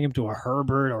comparing him to a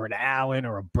Herbert or an Allen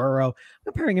or a Burrow.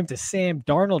 I'm comparing him to Sam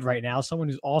Darnold right now, someone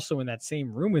who's also in that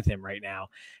same room with him right now.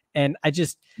 And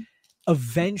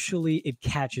eventually it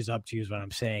catches up to you is what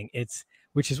I'm saying.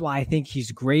 Which is why I think he's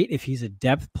great if he's a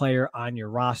depth player on your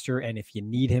roster. And if you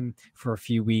need him for a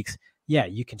few weeks, yeah,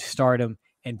 you can start him.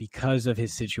 And because of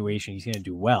his situation, he's going to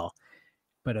do well.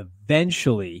 But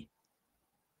eventually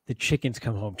the chickens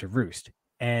come home to roost.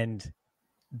 And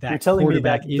that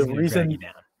quarterback is going to drag you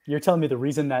down. You're telling me the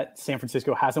reason that San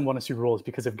Francisco hasn't won a Super Bowl is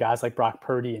because of guys like Brock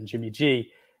Purdy and Jimmy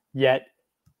G. Yet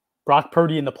Brock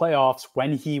Purdy in the playoffs,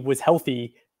 when he was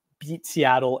healthy, beat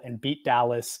Seattle and beat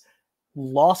Dallas,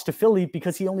 lost to Philly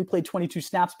because he only played 22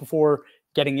 snaps before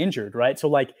getting injured, right? So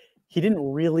like he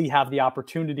didn't really have the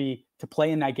opportunity to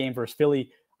play in that game versus Philly.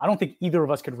 I don't think either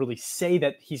of us could really say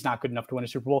that he's not good enough to win a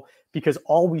Super Bowl because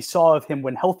all we saw of him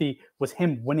when healthy was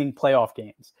him winning playoff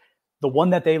games. The one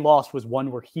that they lost was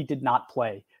one where he did not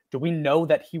play. Do we know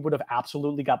that he would have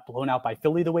absolutely got blown out by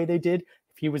Philly the way they did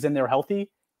if he was in there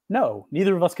healthy? No,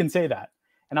 neither of us can say that.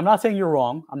 And I'm not saying you're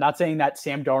wrong. I'm not saying that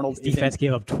Sam Darnold defense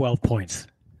gave up 12 points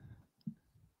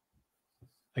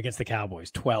against the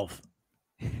Cowboys. 12.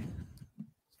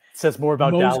 Says more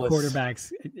about most Dallas.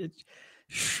 Quarterbacks.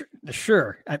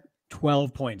 Sure. At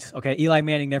 12 points. Okay. Eli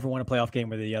Manning never won a playoff game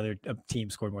where the other team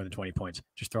scored more than 20 points.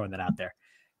 Just throwing that out there.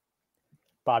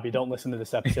 Bobby, don't listen to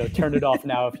this episode. Turn it off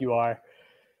now if you are.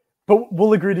 But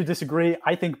we'll agree to disagree.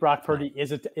 I think Brock Purdy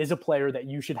is a player that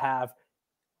you should have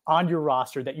on your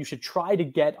roster, that you should try to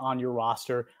get on your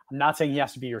roster. I'm not saying he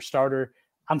has to be your starter.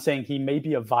 I'm saying he may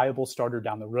be a viable starter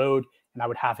down the road, and I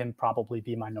would have him probably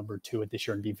be my number 2 at this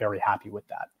year and be very happy with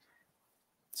that.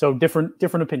 So different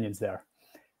opinions there.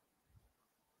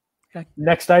 Okay.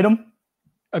 Next item.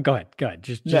 Go ahead.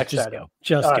 Just go.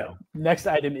 Go. Next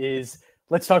item is,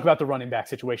 let's talk about the running back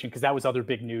situation, because that was other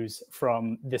big news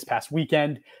from this past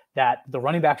weekend, that the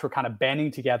running backs were kind of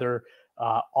banding together.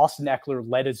 Austin Eckler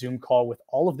led a Zoom call with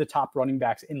all of the top running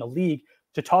backs in the league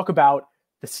to talk about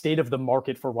the state of the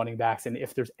market for running backs and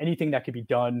if there's anything that could be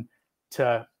done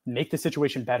to make the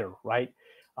situation better, right?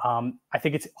 I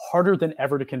think it's harder than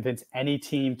ever to convince any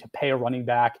team to pay a running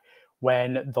back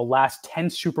when the last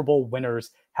 10 Super Bowl winners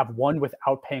have won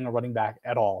without paying a running back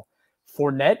at all.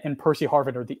 Fournette and Percy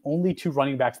Harvin are the only 2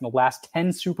 running backs in the last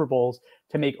 10 Super Bowls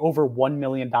to make over $1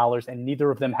 million, and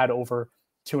neither of them had over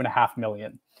 $2.5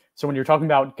 million. So when you're talking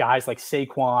about guys like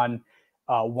Saquon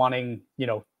wanting,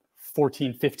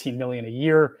 14, 15 million a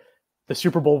year, the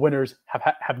Super Bowl winners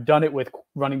have done it with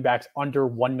running backs under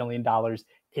 $1 million,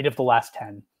 8 of the last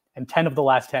 10, and 10 of the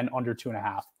last 10 under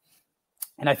 2.5.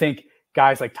 And I think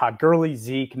guys like Todd Gurley,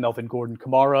 Zeke, Melvin Gordon,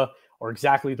 Kamara are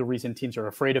exactly the reason teams are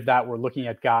afraid of that. We're looking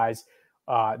at guys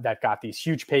that got these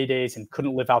huge paydays and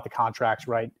couldn't live out the contracts,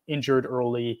 right? Injured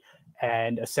early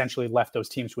and essentially left those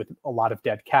teams with a lot of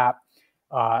dead cap.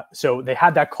 So they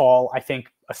had that call. I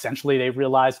think essentially they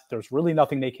realized there's really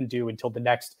nothing they can do until the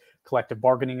next collective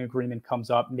bargaining agreement comes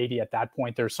up. Maybe at that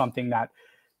point there's something that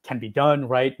can be done,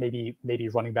 right? Maybe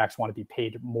running backs want to be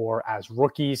paid more as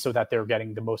rookies so that they're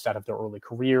getting the most out of their early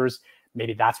careers.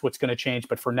 Maybe that's what's going to change.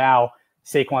 But for now,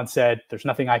 Saquon said, there's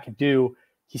nothing I can do.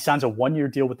 He signs a 1-year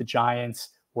deal with the Giants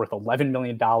worth $11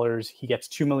 million. He gets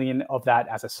 $2 million of that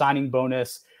as a signing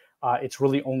bonus. It's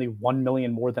really only $1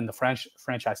 million more than the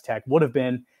franchise tag would have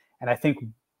been. And I think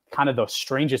kind of the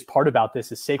strangest part about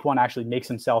this is Saquon actually makes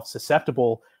himself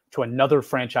susceptible to another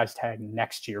franchise tag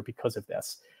next year because of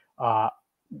this.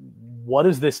 What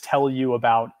does this tell you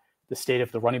about the state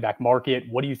of the running back market?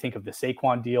 What do you think of the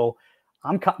Saquon deal?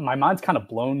 My mind's kind of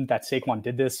blown that Saquon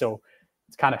did this, so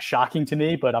it's kind of shocking to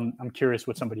me, but I'm curious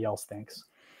what somebody else thinks.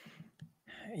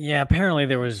 Yeah, apparently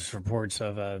there was reports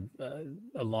of a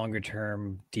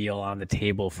longer-term deal on the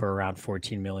table for around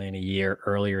 $14 million a year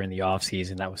earlier in the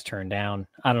offseason. That was turned down.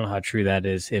 I don't know how true that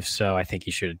is. If so, I think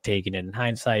he should have taken it in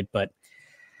hindsight, but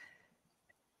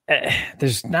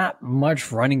there's not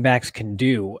much running backs can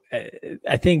do.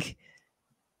 I think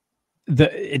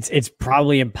it's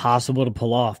probably impossible to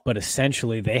pull off, but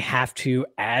essentially they have to,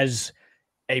 as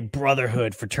a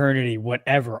brotherhood, fraternity,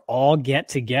 whatever, all get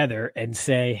together and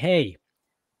say, hey,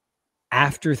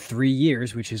 after 3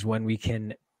 years, which is when we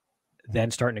can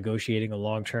then start negotiating a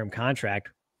long-term contract,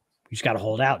 we just got to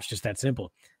hold out. It's just that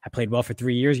simple. I played well for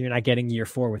 3 years. You're not getting year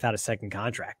 4 without a second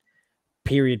contract.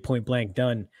 Period, point blank,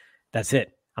 done. That's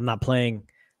it. I'm not playing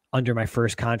under my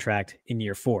first contract in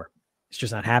year 4. It's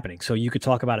just not happening. So you could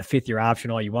talk about a 5th-year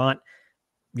option all you want.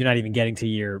 you're not even getting to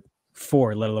year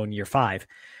 4, let alone year 5,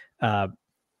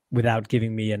 without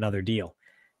giving me another deal.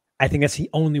 I think that's the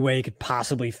only way it could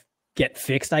possibly get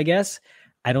fixed, I guess.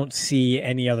 I don't see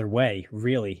any other way,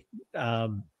 really.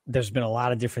 There's been a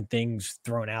lot of different things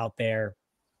thrown out there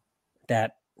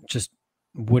that just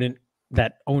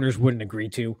that owners wouldn't agree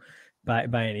to by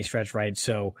any stretch, right?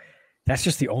 So that's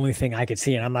just the only thing I could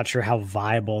see. And I'm not sure how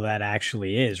viable that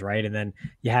actually is, right? And then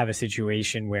you have a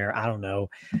situation where, I don't know,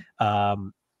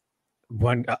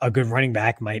 a good running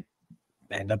back might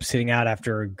end up sitting out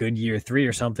after a good year 3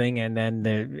 or something. And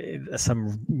then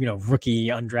some, rookie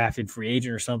undrafted free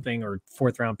agent or something, or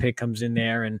 4th round pick comes in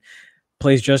there and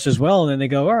plays just as well. And then they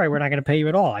go, all right, we're not going to pay you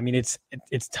at all. I mean, it's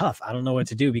tough. I don't know what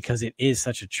to do, because it is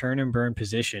such a churn and burn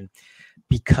position,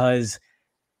 because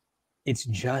it's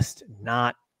just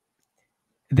not,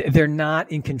 they're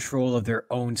not in control of their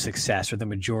own success, or the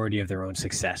majority of their own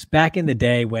success. Back in the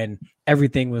day when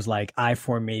everything was like I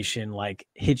formation, like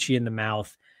hit you in the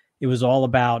mouth, it was all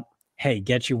about, hey,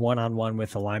 get you one-on-one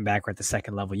with a linebacker at the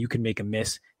second level. You can make a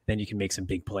miss, then you can make some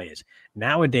big plays.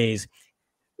 Nowadays,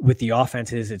 with the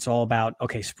offenses, it's all about,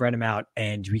 okay, spread them out,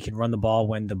 and we can run the ball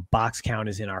when the box count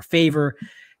is in our favor,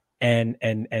 and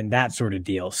that sort of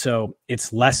deal. So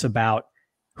it's less about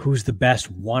who's the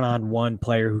best one-on-one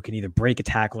player who can either break a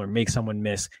tackle or make someone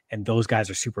miss, and those guys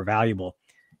are super valuable.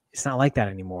 It's not like that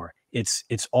anymore. It's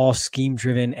all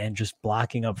scheme-driven and just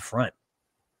blocking up front.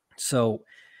 So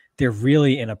they're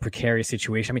really in a precarious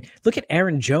situation. I mean, look at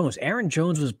Aaron Jones. Aaron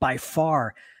Jones was by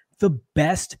far the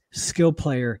best skill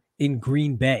player in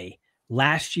Green Bay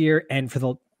last year, and for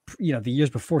the years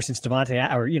before, since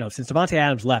Devontae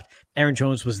Adams left, Aaron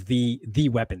Jones was the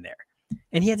weapon there.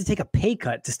 And he had to take a pay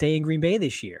cut to stay in Green Bay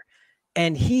this year.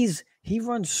 And he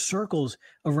runs circles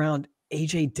around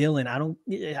AJ Dillon. I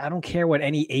don't care what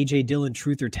any AJ Dillon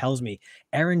truther tells me.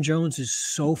 Aaron Jones is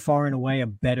so far and away a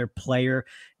better player,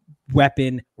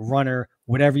 weapon, runner,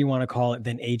 whatever you want to call it,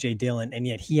 than AJ Dillon. And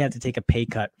yet he had to take a pay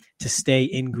cut to stay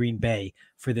in Green Bay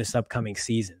for this upcoming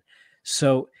season.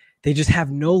 So they just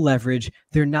have no leverage.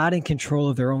 They're not in control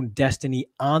of their own destiny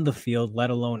on the field, let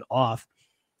alone off.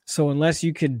 So unless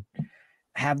you could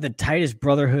have the tightest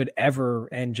brotherhood ever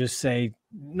and just say,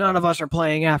 none of us are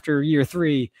playing after year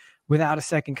 3 without a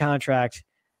second contract,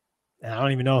 I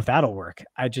don't even know if that'll work.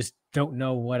 I just don't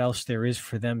know what else there is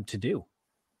for them to do.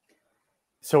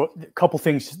 So a couple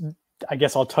things I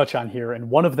guess I'll touch on here. And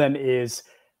one of them is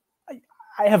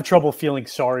I have trouble feeling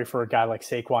sorry for a guy like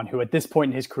Saquon, who at this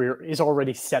point in his career is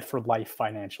already set for life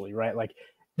financially, right? Like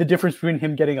the difference between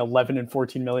him getting 11 and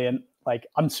 14 million, like,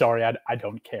 I'm sorry, I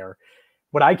don't care.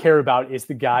 What I care about is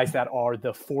the guys that are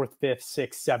the 4th, 5th,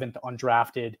 6th, 7th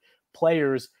undrafted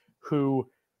players who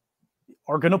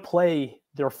are going to play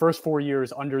their first 4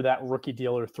 years under that rookie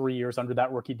deal, or 3 years under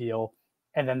that rookie deal,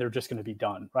 and then they're just going to be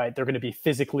done, right? They're going to be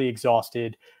physically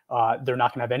exhausted. They're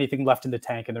not going to have anything left in the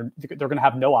tank, and they're going to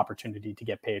have no opportunity to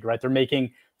get paid, right? They're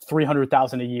making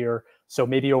 $300,000 a year, so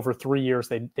maybe over 3 years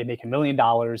they make $1 million.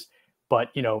 But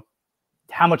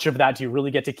how much of that do you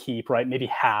really get to keep, right? Maybe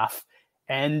half.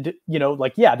 And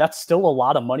that's still a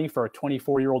lot of money for a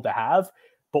 24-year-old to have.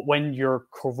 But when your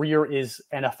career is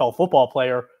NFL football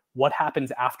player, what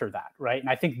happens after that, right? And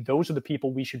I think those are the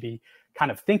people we should be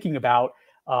kind of thinking about.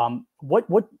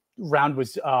 What round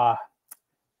was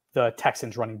the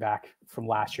Texans running back from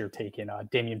last year taken?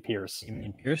 Dameon Pierce.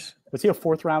 Dameon Pierce? Was he a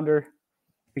 4th rounder?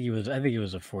 I think he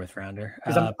was a 4th rounder.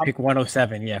 Pick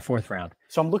 107, 4th round.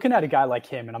 So I'm looking at a guy like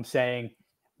him, and I'm saying,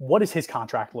 what does his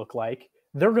contract look like?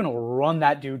 They're going to run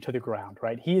that dude to the ground,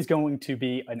 right? He is going to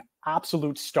be an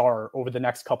absolute star over the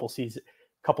next couple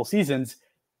seasons.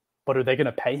 But are they going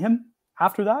to pay him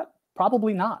after that?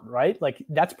 Probably not, right? Like,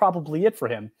 that's probably it for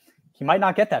him. He might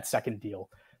not get that second deal.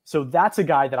 So that's a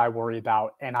guy that I worry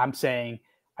about. And I'm saying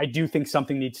I do think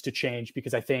something needs to change,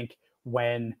 because I think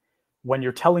when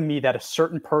you're telling me that a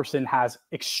certain person has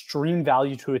extreme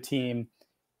value to a team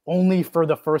only for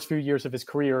the first few years of his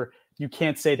career, you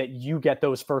can't say that you get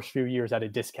those first few years at a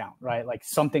discount, right? Like,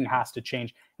 something has to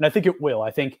change. And I think it will.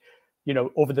 I think,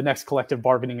 over the next collective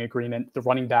bargaining agreement, the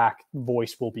running back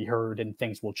voice will be heard and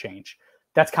things will change.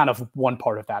 That's kind of one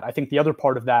part of that. I think the other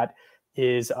part of that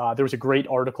is there was a great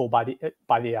article by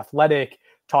the Athletic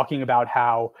talking about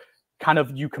how kind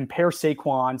of you compare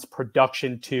Saquon's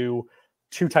production to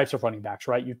 2 types of running backs,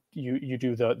 right? You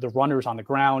do the runners on the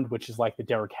ground, which is like the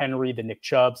Derrick Henry, the Nick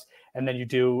Chubbs, and then you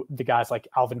do the guys like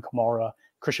Alvin Kamara,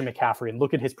 Christian McCaffrey, and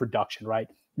look at his production, right?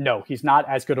 No, he's not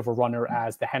as good of a runner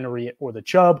as the Henry or the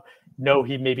Chubb. No,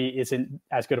 he maybe isn't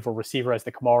as good of a receiver as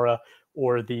the Kamara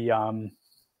or the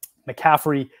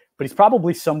McCaffrey, but he's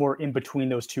probably somewhere in between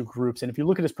those 2 groups. And if you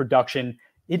look at his production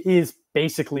it is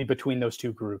basically between those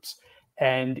two groups.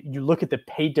 And you look at the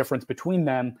pay difference between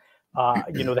them,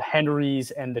 the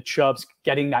Henrys and the Chubbs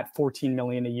getting that 14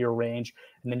 million a year range.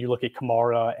 And then you look at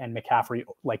Kamara and McCaffrey,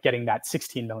 like getting that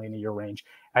 16 million a year range.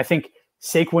 I think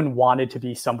Saquon wanted to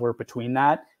be somewhere between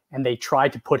that. And they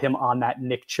tried to put him on that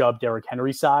Nick Chubb, Derrick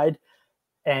Henry side.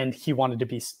 And he wanted to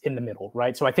be in the middle,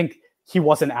 right? So I think he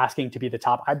wasn't asking to be the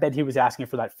top. I bet he was asking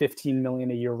for that 15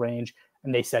 million a year range.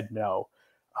 And they said no.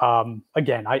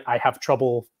 Again, I have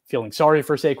trouble feeling sorry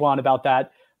for Saquon about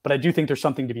that, but I do think there's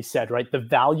something to be said, right? The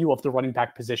value of the running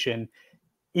back position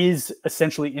is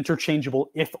essentially interchangeable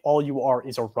if all you are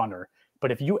is a runner.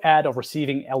 But if you add a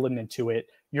receiving element to it,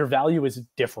 your value is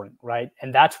different, right?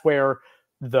 And that's where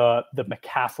the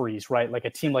McCaffreys, right? Like a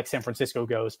team like San Francisco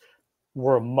goes,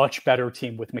 we're a much better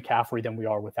team with McCaffrey than we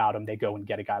are without him. They go and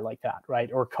get a guy like that, right?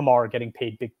 Or Kamara getting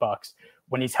paid big bucks.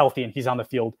 When he's healthy and he's on the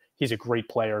field, he's a great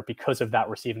player because of that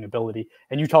receiving ability.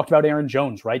 And you talked about Aaron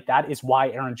Jones, right? That is why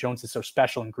Aaron Jones is so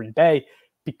special in Green Bay,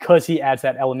 because he adds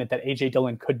that element that A.J.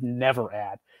 Dillon could never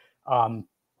add.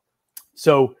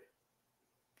 So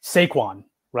Saquon,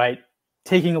 right?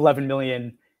 Taking 11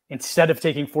 million instead of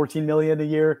taking 14 million a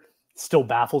year still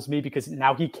baffles me, because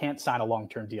now he can't sign a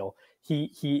long-term deal.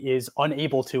 He is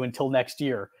unable to until next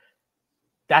year.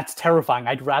 That's terrifying.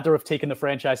 I'd rather have taken the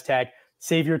franchise tag,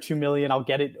 save your $2 million. I'll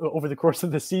get it over the course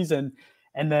of the season.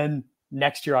 And then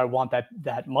next year I want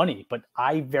that money. But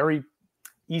I very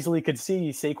easily could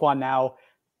see Saquon now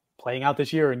playing out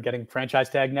this year and getting franchise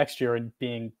tag next year and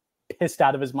being pissed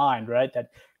out of his mind, right?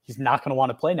 That he's not going to want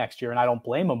to play next year. And I don't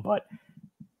blame him, but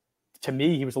to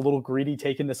me, he was a little greedy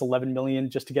taking this $11 million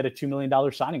just to get a $2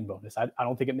 million signing bonus. I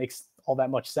don't think it makes all that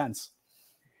much sense.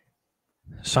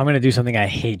 So I'm going to do something I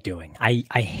hate doing. I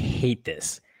hate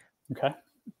this. Okay.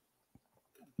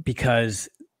 Because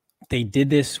they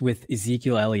did this with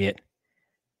Ezekiel Elliott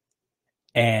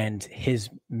and his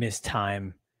missed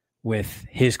time with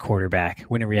his quarterback,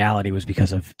 when in reality it was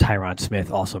because of Tyron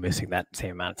Smith also missing that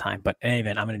same amount of time. But in any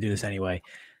event, I'm going to do this anyway.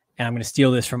 And I'm going to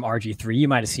steal this from RG3. You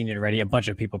might have seen it already. A bunch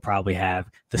of people probably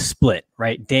have. The split,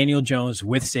 right? Daniel Jones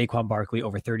with Saquon Barkley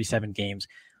over 37 games,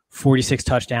 46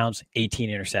 touchdowns, 18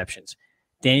 interceptions.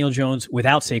 Daniel Jones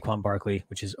without Saquon Barkley,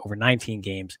 which is over 19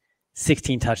 games,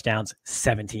 16 touchdowns,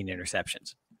 17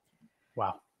 interceptions.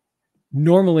 Wow.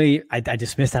 Normally, I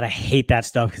dismiss that. I hate that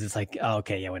stuff because it's like, oh,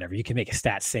 okay, yeah, whatever. You can make a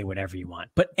stat say whatever you want.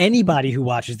 But anybody who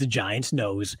watches the Giants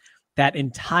knows that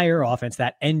entire offense,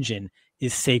 that engine,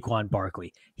 is Saquon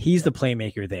Barkley. He's the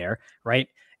playmaker there, right?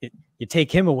 You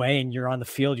take him away and you're on the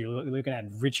field, you're looking at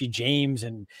Richie James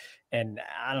and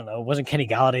I don't know, wasn't Kenny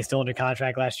Galladay still under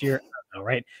contract last year? I don't know,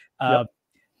 right?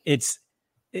 Yep.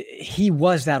 He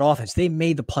was that offense. They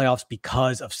made the playoffs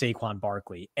because of Saquon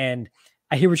Barkley. And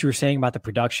I hear what you were saying about the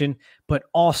production, but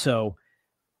also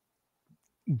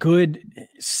good,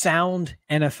 sound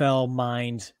NFL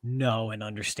minds know and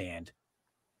understand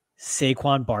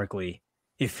Saquon Barkley,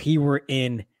 if he were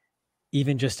in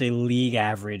even just a league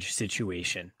average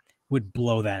situation, would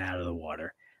blow that out of the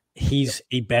water. He's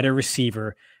a better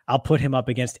receiver. I'll put him up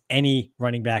against any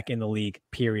running back in the league,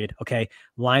 period. Okay.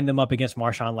 Line them up against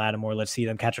Marshawn Lattimore. Let's see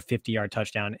them catch a 50-yard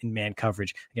touchdown in man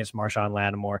coverage against Marshawn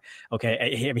Lattimore.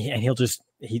 Okay. I mean, and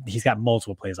he's got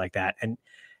multiple plays like that. And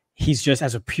he's just,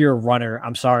 as a pure runner,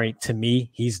 I'm sorry, to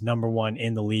me, he's number one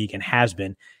in the league and has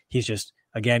been. He's just,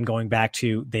 again, going back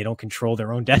to, they don't control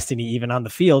their own destiny, even on the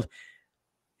field.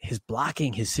 His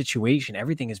blocking, his situation,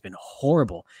 everything has been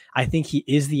horrible. I think he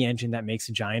is the engine that makes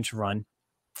the Giants run.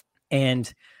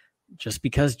 And just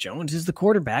because Jones is the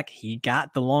quarterback, he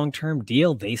got the long-term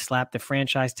deal. They slapped the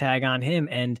franchise tag on him.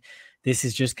 And this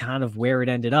is just kind of where it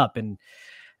ended up. And,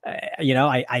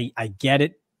 I get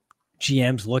it.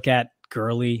 GMs look at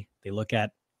Gurley, they look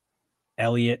at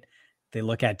Elliott, they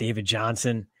look at David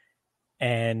Johnson,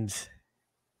 and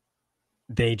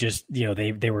they just,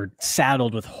 they were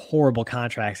saddled with horrible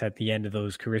contracts at the end of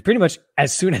those careers. Pretty much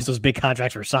as soon as those big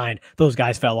contracts were signed, those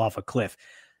guys fell off a cliff.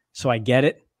 So I get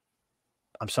it.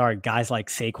 I'm sorry. Guys like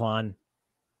Saquon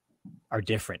are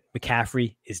different.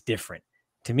 McCaffrey is different.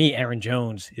 To me, Aaron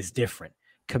Jones is different.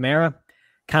 Kamara,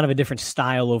 kind of a different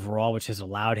style overall, which has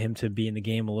allowed him to be in the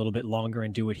game a little bit longer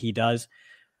and do what he does.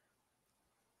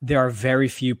 There are very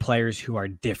few players who are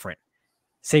different.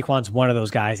 Saquon's one of those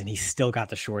guys, and he's still got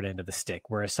the short end of the stick.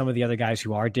 Whereas some of the other guys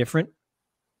who are different,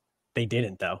 they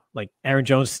didn't, though. Like Aaron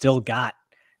Jones still got,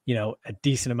 a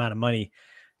decent amount of money,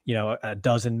 a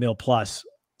dozen mil plus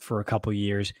for a couple of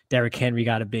years. Derrick Henry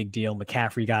got a big deal.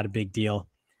 McCaffrey got a big deal.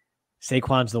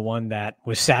 Saquon's the one that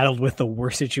was saddled with the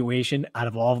worst situation out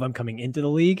of all of them coming into the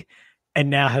league, and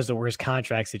now has the worst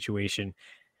contract situation,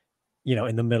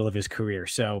 in the middle of his career.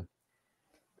 So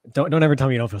Don't ever tell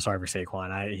me you don't feel sorry for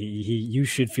Saquon. You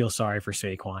should feel sorry for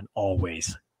Saquon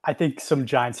always. I think some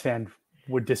Giants fan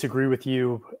would disagree with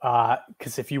you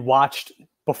because if you watched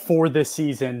before this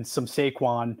season some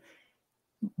Saquon,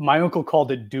 my uncle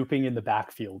called it duping in the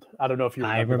backfield. I don't know if you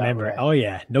remember. I remember. That, right? Oh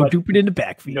yeah, no duping in the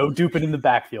backfield. No duping in the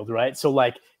backfield, right? So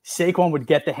like Saquon would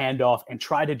get the handoff and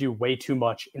try to do way too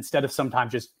much instead of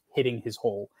sometimes just hitting his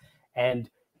hole, and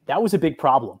that was a big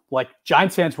problem. Like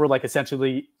Giants fans were like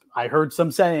essentially. I heard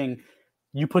some saying,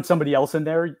 you put somebody else in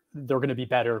there, they're going to be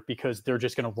better because they're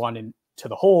just going to run into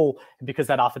the hole. And because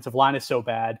that offensive line is so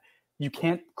bad, you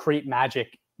can't create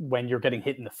magic when you're getting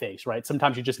hit in the face, right?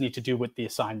 Sometimes you just need to do what the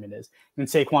assignment is. And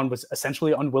Saquon was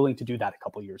essentially unwilling to do that a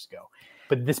couple of years ago.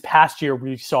 But this past year,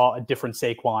 we saw a different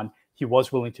Saquon. He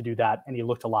was willing to do that, and he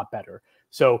looked a lot better.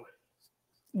 So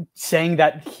saying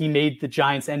that he made the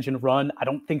Giants engine run, I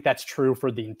don't think that's true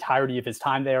for the entirety of his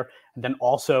time there. And then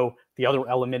also the other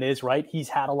element is, right, he's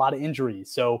had a lot of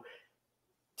injuries. So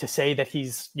to say that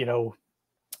he's,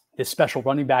 this special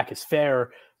running back is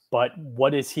fair, but what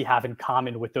does he have in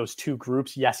common with those two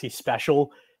groups? Yes, he's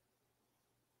special,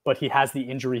 but he has the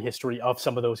injury history of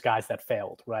some of those guys that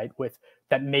failed, right?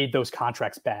 That made those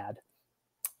contracts bad.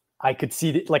 I could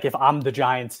see that, like, if I'm the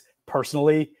Giants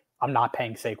personally, I'm not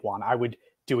paying Saquon. I would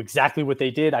do exactly what they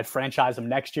did. I'd franchise him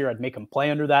next year. I'd make him play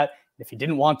under that. If he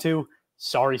didn't want to,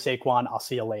 sorry, Saquon, I'll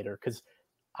see you later. Because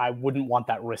I wouldn't want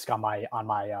that risk on my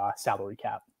salary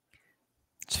cap.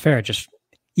 It's fair. Just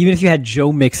even if you had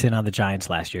Joe Mixon on the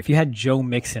Giants last year, if you had Joe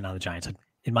Mixon on the Giants,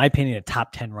 in my opinion, a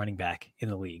top 10 running back in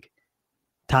the league,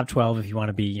 top 12 if you want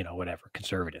to be, whatever,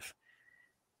 conservative.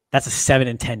 That's a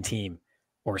 7-10 team.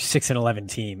 Or 6-11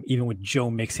 team, even with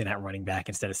Joe Mixon at running back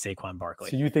instead of Saquon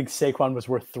Barkley. So you think Saquon was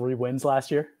worth 3 wins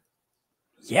last year?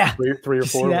 Yeah, three or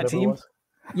four. That team?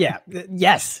 Yeah,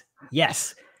 yes.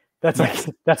 That's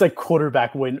like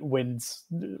quarterback wins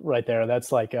right there. That's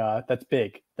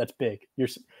big. That's big. You're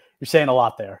saying a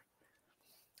lot there.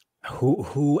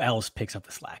 Who else picks up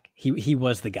the slack? He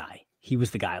was the guy. He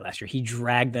was the guy last year. He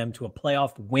dragged them to a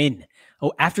playoff win.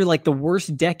 Oh, after like the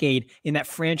worst decade in that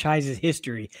franchise's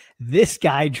history, this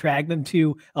guy dragged them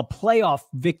to a playoff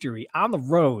victory on the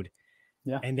road.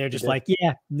 Yeah, and they're just like,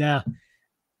 yeah, no,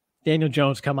 Daniel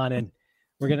Jones, come on in.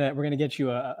 We're gonna get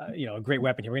you a great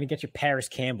weapon here. We're gonna get you Paris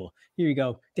Campbell. Here you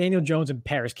go, Daniel Jones and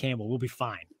Paris Campbell. We'll be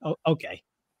fine. Oh, okay.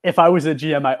 If I was a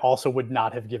GM, I also would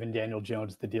not have given Daniel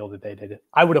Jones the deal that they did.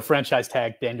 I would have franchise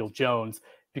tagged Daniel Jones,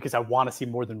 because I want to see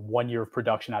more than 1 year of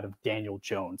production out of Daniel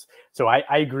Jones. So I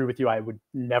agree with you. I would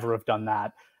never have done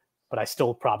that, but I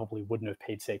still probably wouldn't have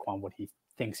paid Saquon what he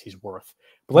thinks he's worth.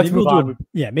 But let's move on.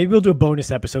 Maybe we'll do a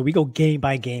bonus episode. We go game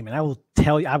by game, and I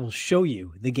will show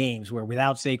you the games where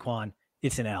without Saquon,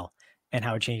 it's an L, and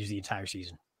how it changes the entire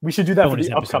season. We should do that for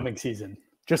the upcoming season.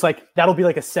 Just like that'll be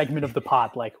like a segment of the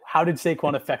pod. Like, how did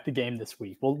Saquon affect the game this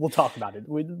week? We'll talk about it.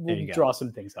 We'll draw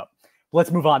some things up.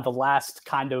 Let's move on. The last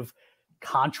kind of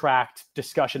contract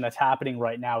discussion that's happening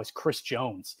right now is Chris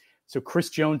Jones. So Chris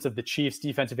Jones of the Chiefs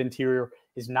defensive interior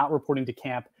is not reporting to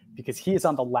camp because he is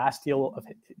on the last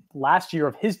year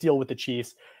of his deal with the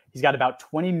Chiefs. He's got about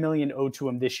 $20 million owed to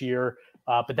him this year,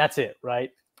 but that's it,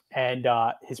 right? And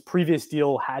his previous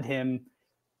deal had him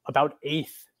about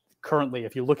eighth currently.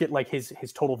 If you look at like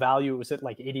his total value, it was at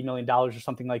like $80 million or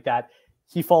something like that.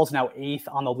 He falls now eighth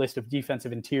on the list of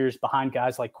defensive interiors behind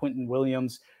guys like Quentin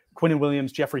Williams,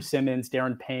 Jeffrey Simmons,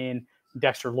 Darren Payne,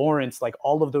 Dexter Lawrence. Like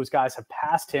all of those guys have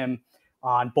passed him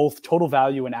on both total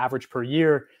value and average per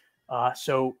year.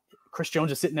 So Chris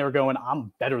Jones is sitting there going,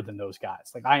 I'm better than those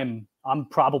guys. Like I'm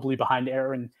probably behind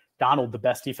Aaron Donald, the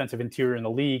best defensive interior in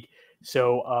the league.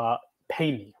 So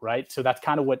pay me, right? So that's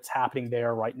kind of what's happening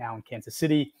there right now in Kansas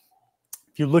City.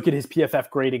 If you look at his PFF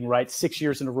grading, right, 6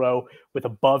 years in a row with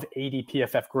above 80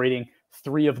 PFF grading,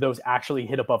 3 of those actually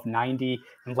hit above 90.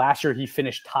 And last year he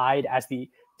finished tied as the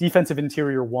defensive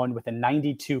interior one with a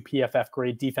 92 PFF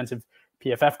grade, defensive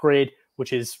PFF grade,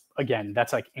 which is, again,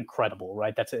 that's like incredible,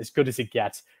 right? That's as good as it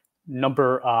gets.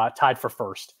 Tied for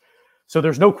first. So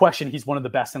there's no question he's one of the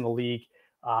best in the league.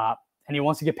 And he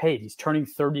wants to get paid. He's turning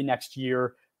 30 next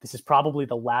year. This is probably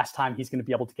the last time he's going to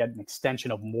be able to get an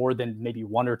extension of more than maybe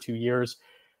 1 or 2 years.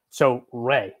 So,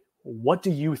 Ray, what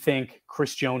do you think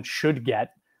Chris Jones should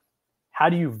get? How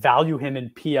do you value him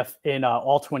in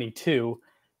All-22?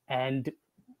 And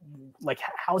like,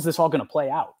 how is this all going to play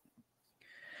out?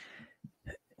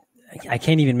 I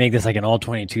can't even make this like an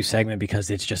All-22 segment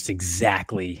because it's just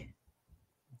exactly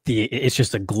it's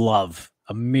just a glove,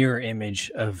 a mirror image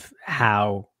of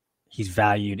how he's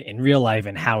valued in real life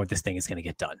and how this thing is going to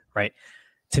get done, right?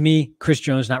 To me, Chris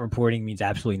Jones not reporting means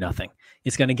absolutely nothing.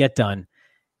 It's going to get done.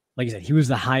 Like you said, he was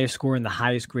the highest scorer and the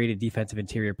highest graded defensive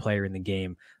interior player in the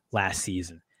game last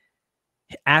season.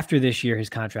 After this year, his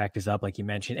contract is up, like you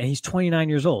mentioned, and he's 29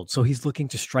 years old. So he's looking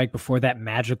to strike before that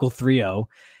magical 3-0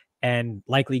 and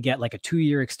likely get like a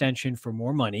 2-year extension for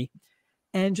more money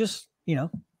and just,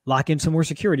 lock in some more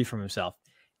security from himself.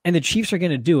 And the Chiefs are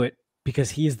going to do it because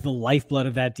he is the lifeblood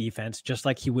of that defense, just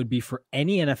like he would be for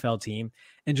any NFL team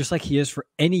and just like he is for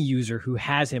any user who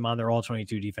has him on their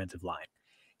all-22 defensive line.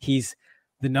 He's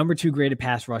the number 2 graded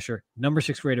pass rusher, number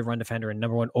 6 graded run defender, and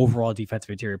number 1 overall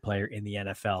defensive interior player in the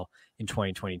NFL in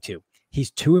 2022. He's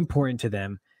too important to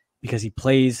them because he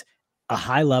plays a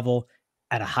high level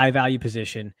at a high value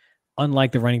position,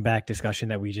 unlike the running back discussion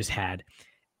that we just had.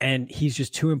 And he's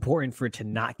just too important for it to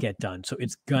not get done. So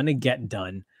it's going to get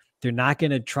done. They're not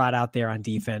going to trot out there on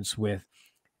defense with,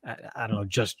 I don't know,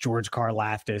 just George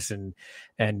Karlaftis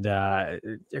and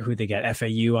who they get,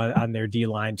 FAU on their D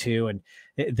line too. And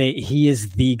he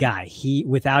is the guy.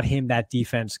 Without him, that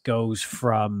defense goes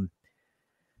from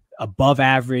above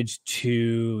average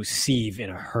to sieve in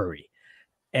a hurry.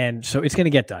 And so it's going to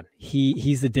get done.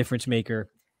 He's the difference maker.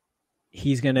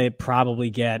 He's going to probably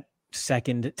get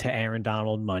second to Aaron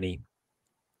Donald money,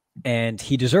 and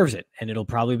he deserves it. And it'll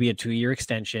probably be a 2-year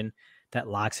extension that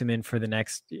locks him in for the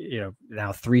next,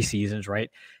 now 3 seasons, right?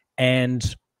 And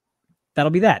that'll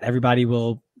be that. Everybody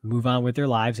will move on with their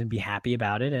lives and be happy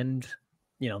about it. And,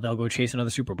 they'll go chase another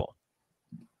Super Bowl.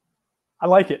 I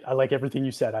like it. I like everything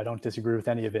you said. I don't disagree with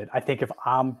any of it. I think if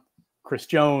I'm Chris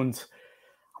Jones,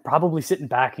 I'm probably sitting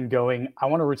back and going, I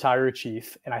want to retire a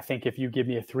Chief. And I think if you give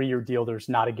me a 3-year deal, there's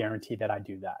not a guarantee that I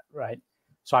do that, right?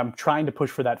 So I'm trying to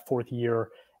push for that 4th year.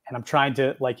 And I'm trying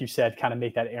to, like you said, kind of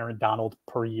make that Aaron Donald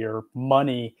per year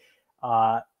money.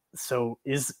 So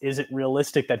is it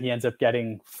realistic that he ends up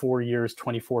getting 4 years,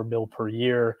 $24 million per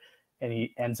year, and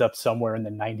he ends up somewhere in the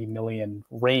 90 million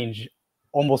range,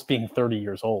 almost being 30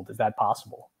 years old? Is that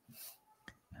possible?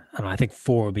 I don't know. I think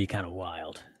 4 would be kind of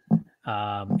wild.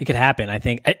 It could happen. I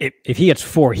think if he gets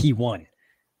 4, he won.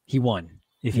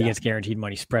 If he gets guaranteed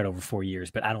money spread over 4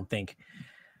 years, but I don't think.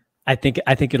 I think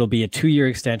it'll be a 2-year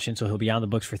extension, so he'll be on the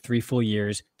books for 3 full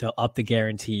years. They'll up the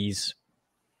guarantees,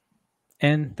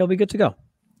 and they'll be good to go.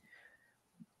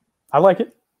 I like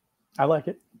it.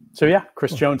 So yeah,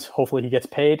 Chris Jones, hopefully he gets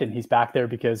paid and he's back there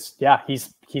because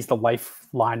he's the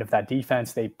lifeline of that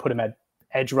defense. They put him at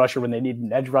edge rusher when they need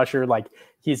an edge rusher. Like,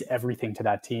 he's everything to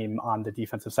that team on the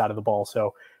defensive side of the ball.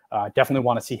 So definitely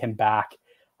want to see him back.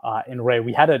 And Ray,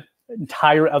 we had an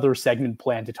entire other segment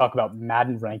planned to talk about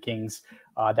Madden rankings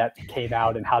that came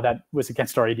out and how that was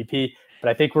against our ADP. But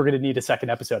I think we're going to need a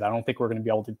second episode. I don't think we're going to be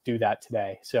able to do that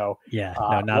today. So yeah,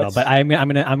 no, not at all. But I'm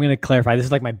gonna clarify. This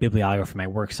is like my bibliography, my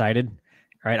works cited.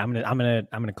 All right, I'm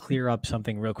gonna clear up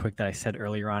something real quick that I said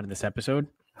earlier on in this episode,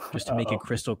 just to make it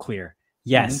crystal clear.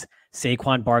 Yes,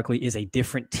 Saquon Barkley is a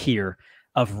different tier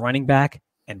of running back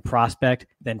and prospect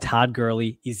than Todd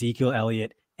Gurley, Ezekiel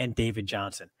Elliott, and David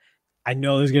Johnson. I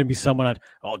know there's going to be someone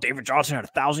on, David Johnson had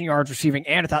 1,000 yards receiving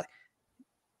and 1,000.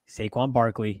 Saquon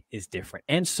Barkley is different.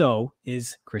 And so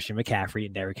is Christian McCaffrey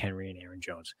and Derrick Henry and Aaron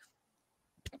Jones.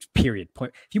 Period.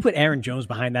 Point. If you put Aaron Jones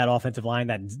behind that offensive line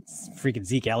that freaking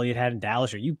Zeke Elliott had in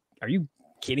Dallas, are you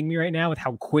kidding me right now with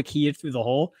how quick he is through the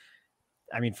hole?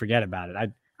 I mean, forget about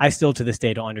it. I still to this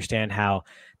day don't understand how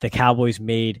the Cowboys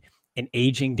made an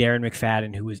aging Darren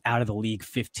McFadden, who was out of the league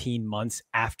 15 months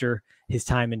after his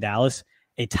time in Dallas,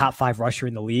 a top 5 rusher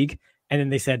in the league. And then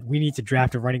they said, we need to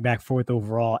draft a running back 4th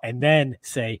overall, and then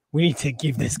say, we need to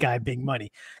give this guy big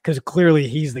money because clearly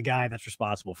he's the guy that's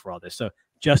responsible for all this. So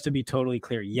just to be totally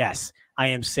clear, yes, I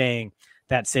am saying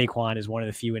that Saquon is one of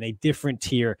the few in a different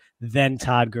tier than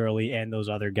Todd Gurley and those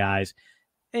other guys.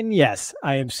 And yes,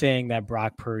 I am saying that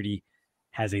Brock Purdy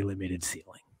has a limited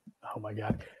ceiling. Oh my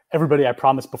God. Everybody, I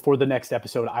promise before the next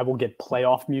episode, I will get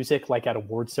playoff music like at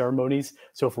award ceremonies.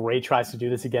 So if Ray tries to do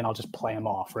this again, I'll just play him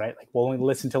off, right? Like, we'll only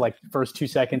listen to like the first 2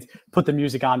 seconds, put the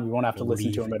music on. We won't have to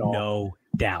listen to him at all. No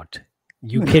doubt.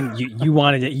 You can,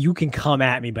 you can come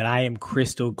at me, but I am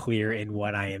crystal clear in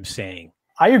what I am saying.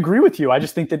 I agree with you. I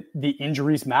just think that the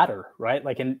injuries matter, right?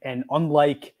 Like, and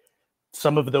unlike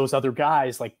some of those other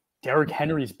guys, like Derrick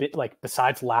Henry's been like,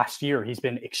 besides last year, he's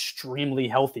been extremely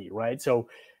healthy, right? So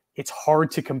it's hard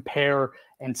to compare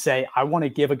and say, I want to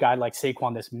give a guy like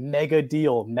Saquon this mega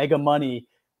deal, mega money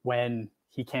when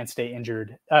he can't stay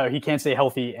injured. He can't stay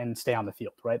healthy and stay on the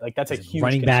field, right? Like, that's a huge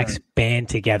running concern. Backs band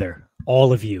together.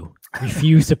 All of you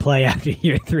refuse to play after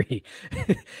year 3.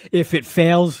 If it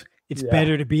fails, it's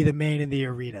better to be the man in the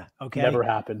arena. Okay. Never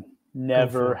happen.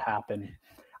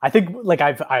 I think like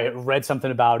I read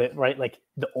something about it, right? Like,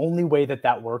 the only way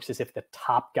that works is if the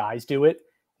top guys do it.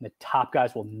 And the top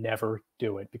guys will never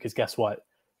do it because guess what?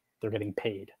 They're getting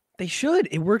paid. They should.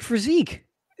 It worked for Zeke.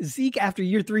 Zeke after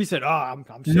year 3 said, I'm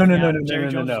No. Jerry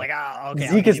Jones was like, okay.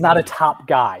 Zeke is not a top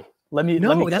guy. Let me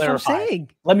that's clarify. what I'm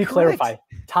saying. Let me clarify.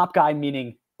 Top guy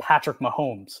meaning Patrick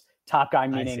Mahomes. Top guy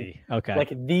meaning like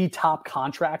the top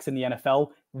contracts in the NFL.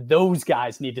 Those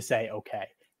guys need to say okay,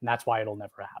 and that's why it'll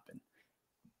never happen.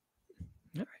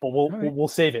 Right. But we'll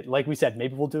save it. Like we said,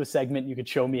 maybe we'll do a segment. You could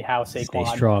show me how Saquon stay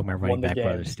strong, my running back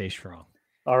brothers. Stay strong.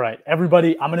 All right,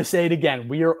 everybody. I'm going to say it again.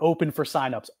 We are open for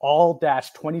signups.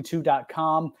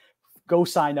 All-22.com. Go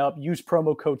sign up. Use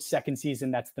promo code second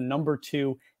season. That's the number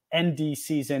 2 ND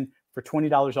season for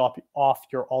 $20 off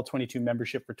your All-22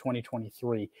 membership for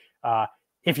 2023.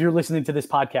 If you're listening to this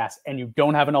podcast and you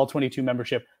don't have an All-22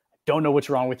 membership, don't know what's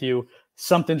wrong with you.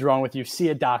 Something's wrong with you. See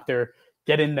a doctor.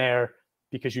 Get in there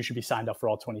because you should be signed up for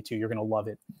All-22. You're going to love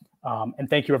it. And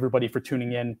thank you, everybody, for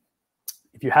tuning in.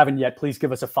 If you haven't yet, please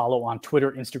give us a follow on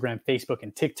Twitter, Instagram, Facebook,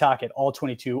 and TikTok at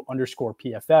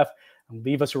all22_PFF. And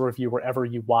leave us a review wherever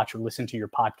you watch or listen to your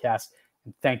podcast.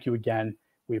 And thank you again.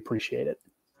 We appreciate it.